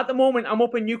 At the moment, I'm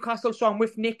up in Newcastle, so I'm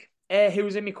with Nick, who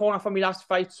was in my corner for my last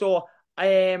fight. So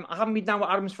I haven't been down with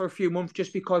Adams for a few months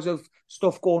just because of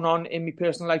stuff going on in my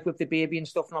personal life with the baby and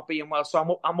stuff not being well. So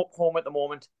I'm up home at the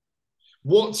moment.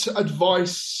 What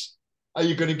advice are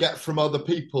you going to get from other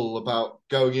people about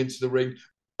going into the ring?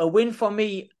 A win for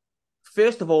me,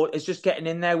 first of all, is just getting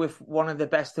in there with one of the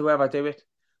best to ever do it.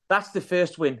 That's the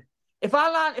first win. If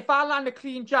I land a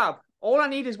clean jab, all I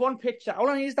need is one picture. All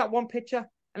I need is that one picture,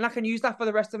 and I can use that for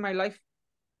the rest of my life.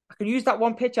 I can use that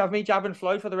one picture of me jabbing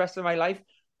Floyd for the rest of my life.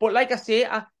 But like I say,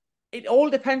 it all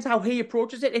depends how he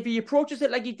approaches it. If he approaches it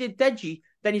like he did Deji,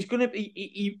 then he's gonna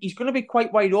be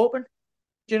quite wide open.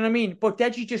 Do you know what I mean? But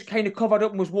Deji just kind of covered up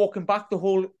and was walking back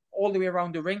all the way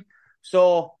around the ring.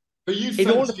 So, but you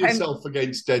fancy yourself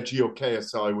against Deji or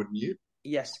KSI, wouldn't you?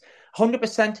 Yes,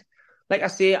 100%. Like I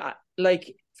say,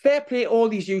 like fair play to all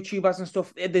these YouTubers and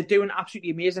stuff. They're doing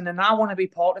absolutely amazing, and I want to be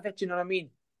part of it. Do you know what I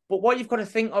mean? But what you've got to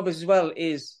think of as well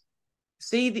is,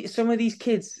 some of these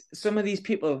kids, some of these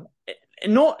people.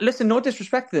 No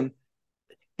disrespect to them.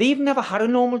 They've never had a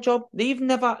normal job. They've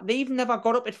never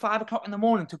got up at 5 o'clock in the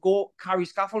morning to go carry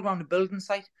scaffold around the building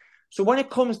site. So when it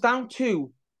comes down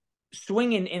to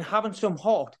swinging and having some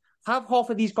heart, have half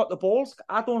of these got the balls?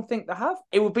 I don't think they have.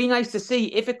 It would be nice to see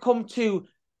if it come to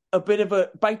a bit of a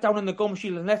bite down in the gum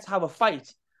shield and let's have a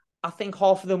fight. I think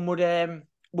half of them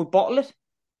would bottle it.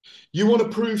 You want to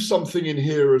prove something in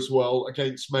here as well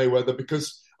against Mayweather,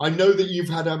 because I know that you've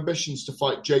had ambitions to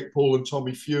fight Jake Paul and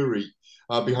Tommy Fury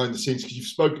behind the scenes, because you've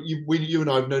spoken. You and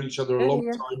I have known each other a long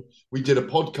time. We did a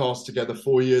podcast together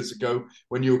 4 years ago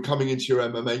when you were coming into your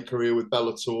MMA career with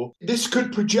Bellator. This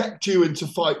could project you into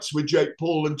fights with Jake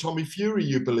Paul and Tommy Fury,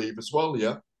 you believe, as well,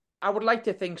 yeah? I would like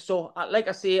to think so. Like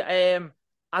I say,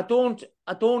 I don't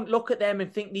look at them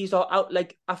and think these are out.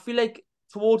 Like, I feel like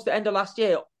towards the end of last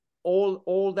year,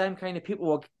 all them kind of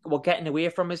people were getting away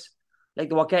from us. Like,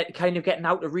 they were getting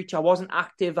out of reach. I wasn't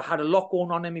active. I had a lot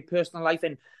going on in my personal life,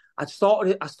 and I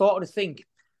started to think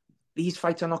these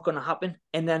fights are not going to happen.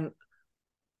 And then,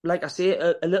 like I say,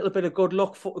 a little bit of good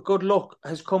luck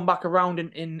has come back around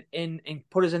and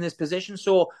put us in this position.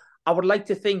 So I would like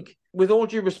to think, with all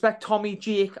due respect, Tommy,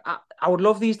 Jake, I would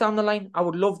love these down the line. I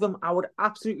would love them. I would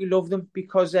absolutely love them,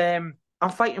 because I'm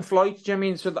fighting Floyd. Do you know what I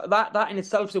mean? So that in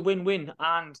itself is a win-win.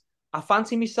 And I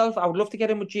fancy myself. I would love to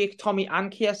get in with Jake, Tommy,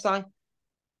 and KSI.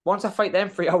 Once I fight them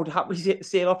three, I would happily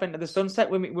sail off into the sunset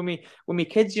with me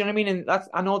kids. You know what I mean? And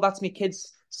I know that's my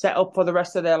kids set up for the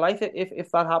rest of their life if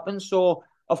that happens. So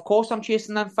of course I'm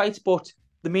chasing them fights, but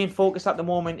the main focus at the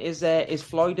moment is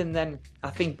Floyd, and then I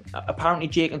think apparently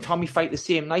Jake and Tommy fight the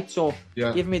same night. So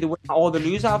give me the winner or the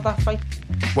loser of that fight.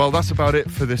 Well, that's about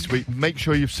it for this week. Make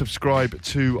sure you've subscribed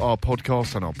to our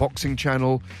podcast and our boxing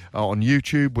channel on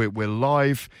YouTube. We're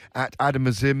live at Adam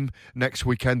Azim next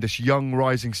weekend. This young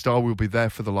rising star will be there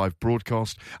for the live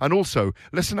broadcast. And also,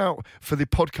 listen out for the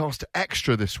podcast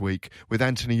extra this week with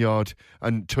Anthony Yard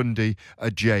and Tundi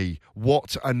Ajay.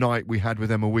 What a night we had with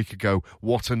them a week ago.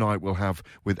 What a night we'll have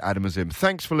with Adam Azim.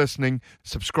 Thanks for listening.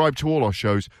 Subscribe to all our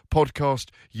shows, podcast,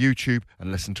 YouTube,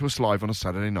 and listen to us live on a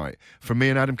Saturday night. From me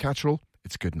and Adam Catterall,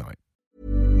 it's good night.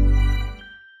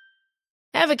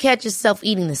 Ever catch yourself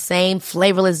eating the same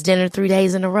flavorless dinner 3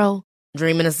 days in a row?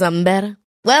 Dreaming of something better?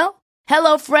 Well,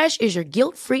 HelloFresh is your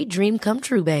guilt-free dream come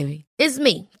true, baby. It's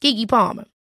me, Keke Palmer.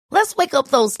 Let's wake up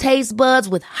those taste buds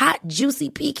with hot, juicy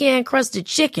pecan-crusted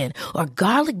chicken or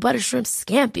garlic butter shrimp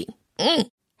scampi.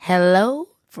 Hello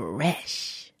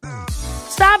Fresh.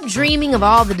 Stop dreaming of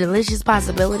all the delicious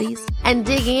possibilities and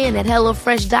dig in at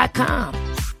HelloFresh.com.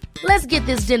 Let's get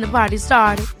this dinner party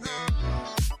started.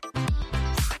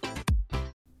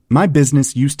 My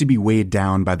business used to be weighed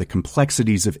down by the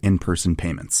complexities of in-person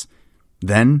payments.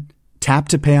 Then, Tap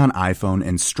to Pay on iPhone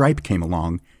and Stripe came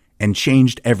along and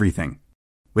changed everything.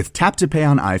 With Tap to Pay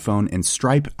on iPhone and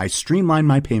Stripe, I streamlined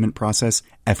my payment process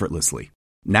effortlessly.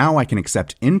 Now I can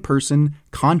accept in-person,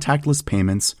 contactless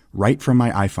payments right from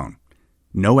my iPhone.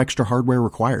 No extra hardware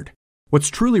required. What's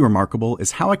truly remarkable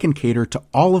is how I can cater to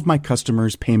all of my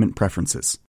customers' payment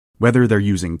preferences. Whether they're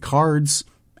using cards,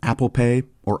 Apple Pay,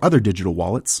 or other digital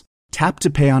wallets, Tap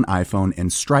to Pay on iPhone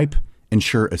and Stripe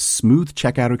ensure a smooth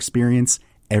checkout experience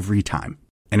every time.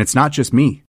 And it's not just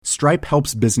me. Stripe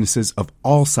helps businesses of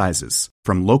all sizes,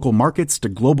 from local markets to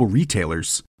global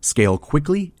retailers, scale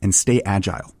quickly and stay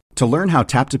agile. To learn how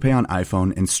Tap to Pay on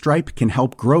iPhone and Stripe can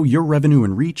help grow your revenue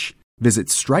and reach, visit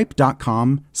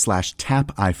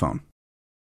stripe.com/tapiphone.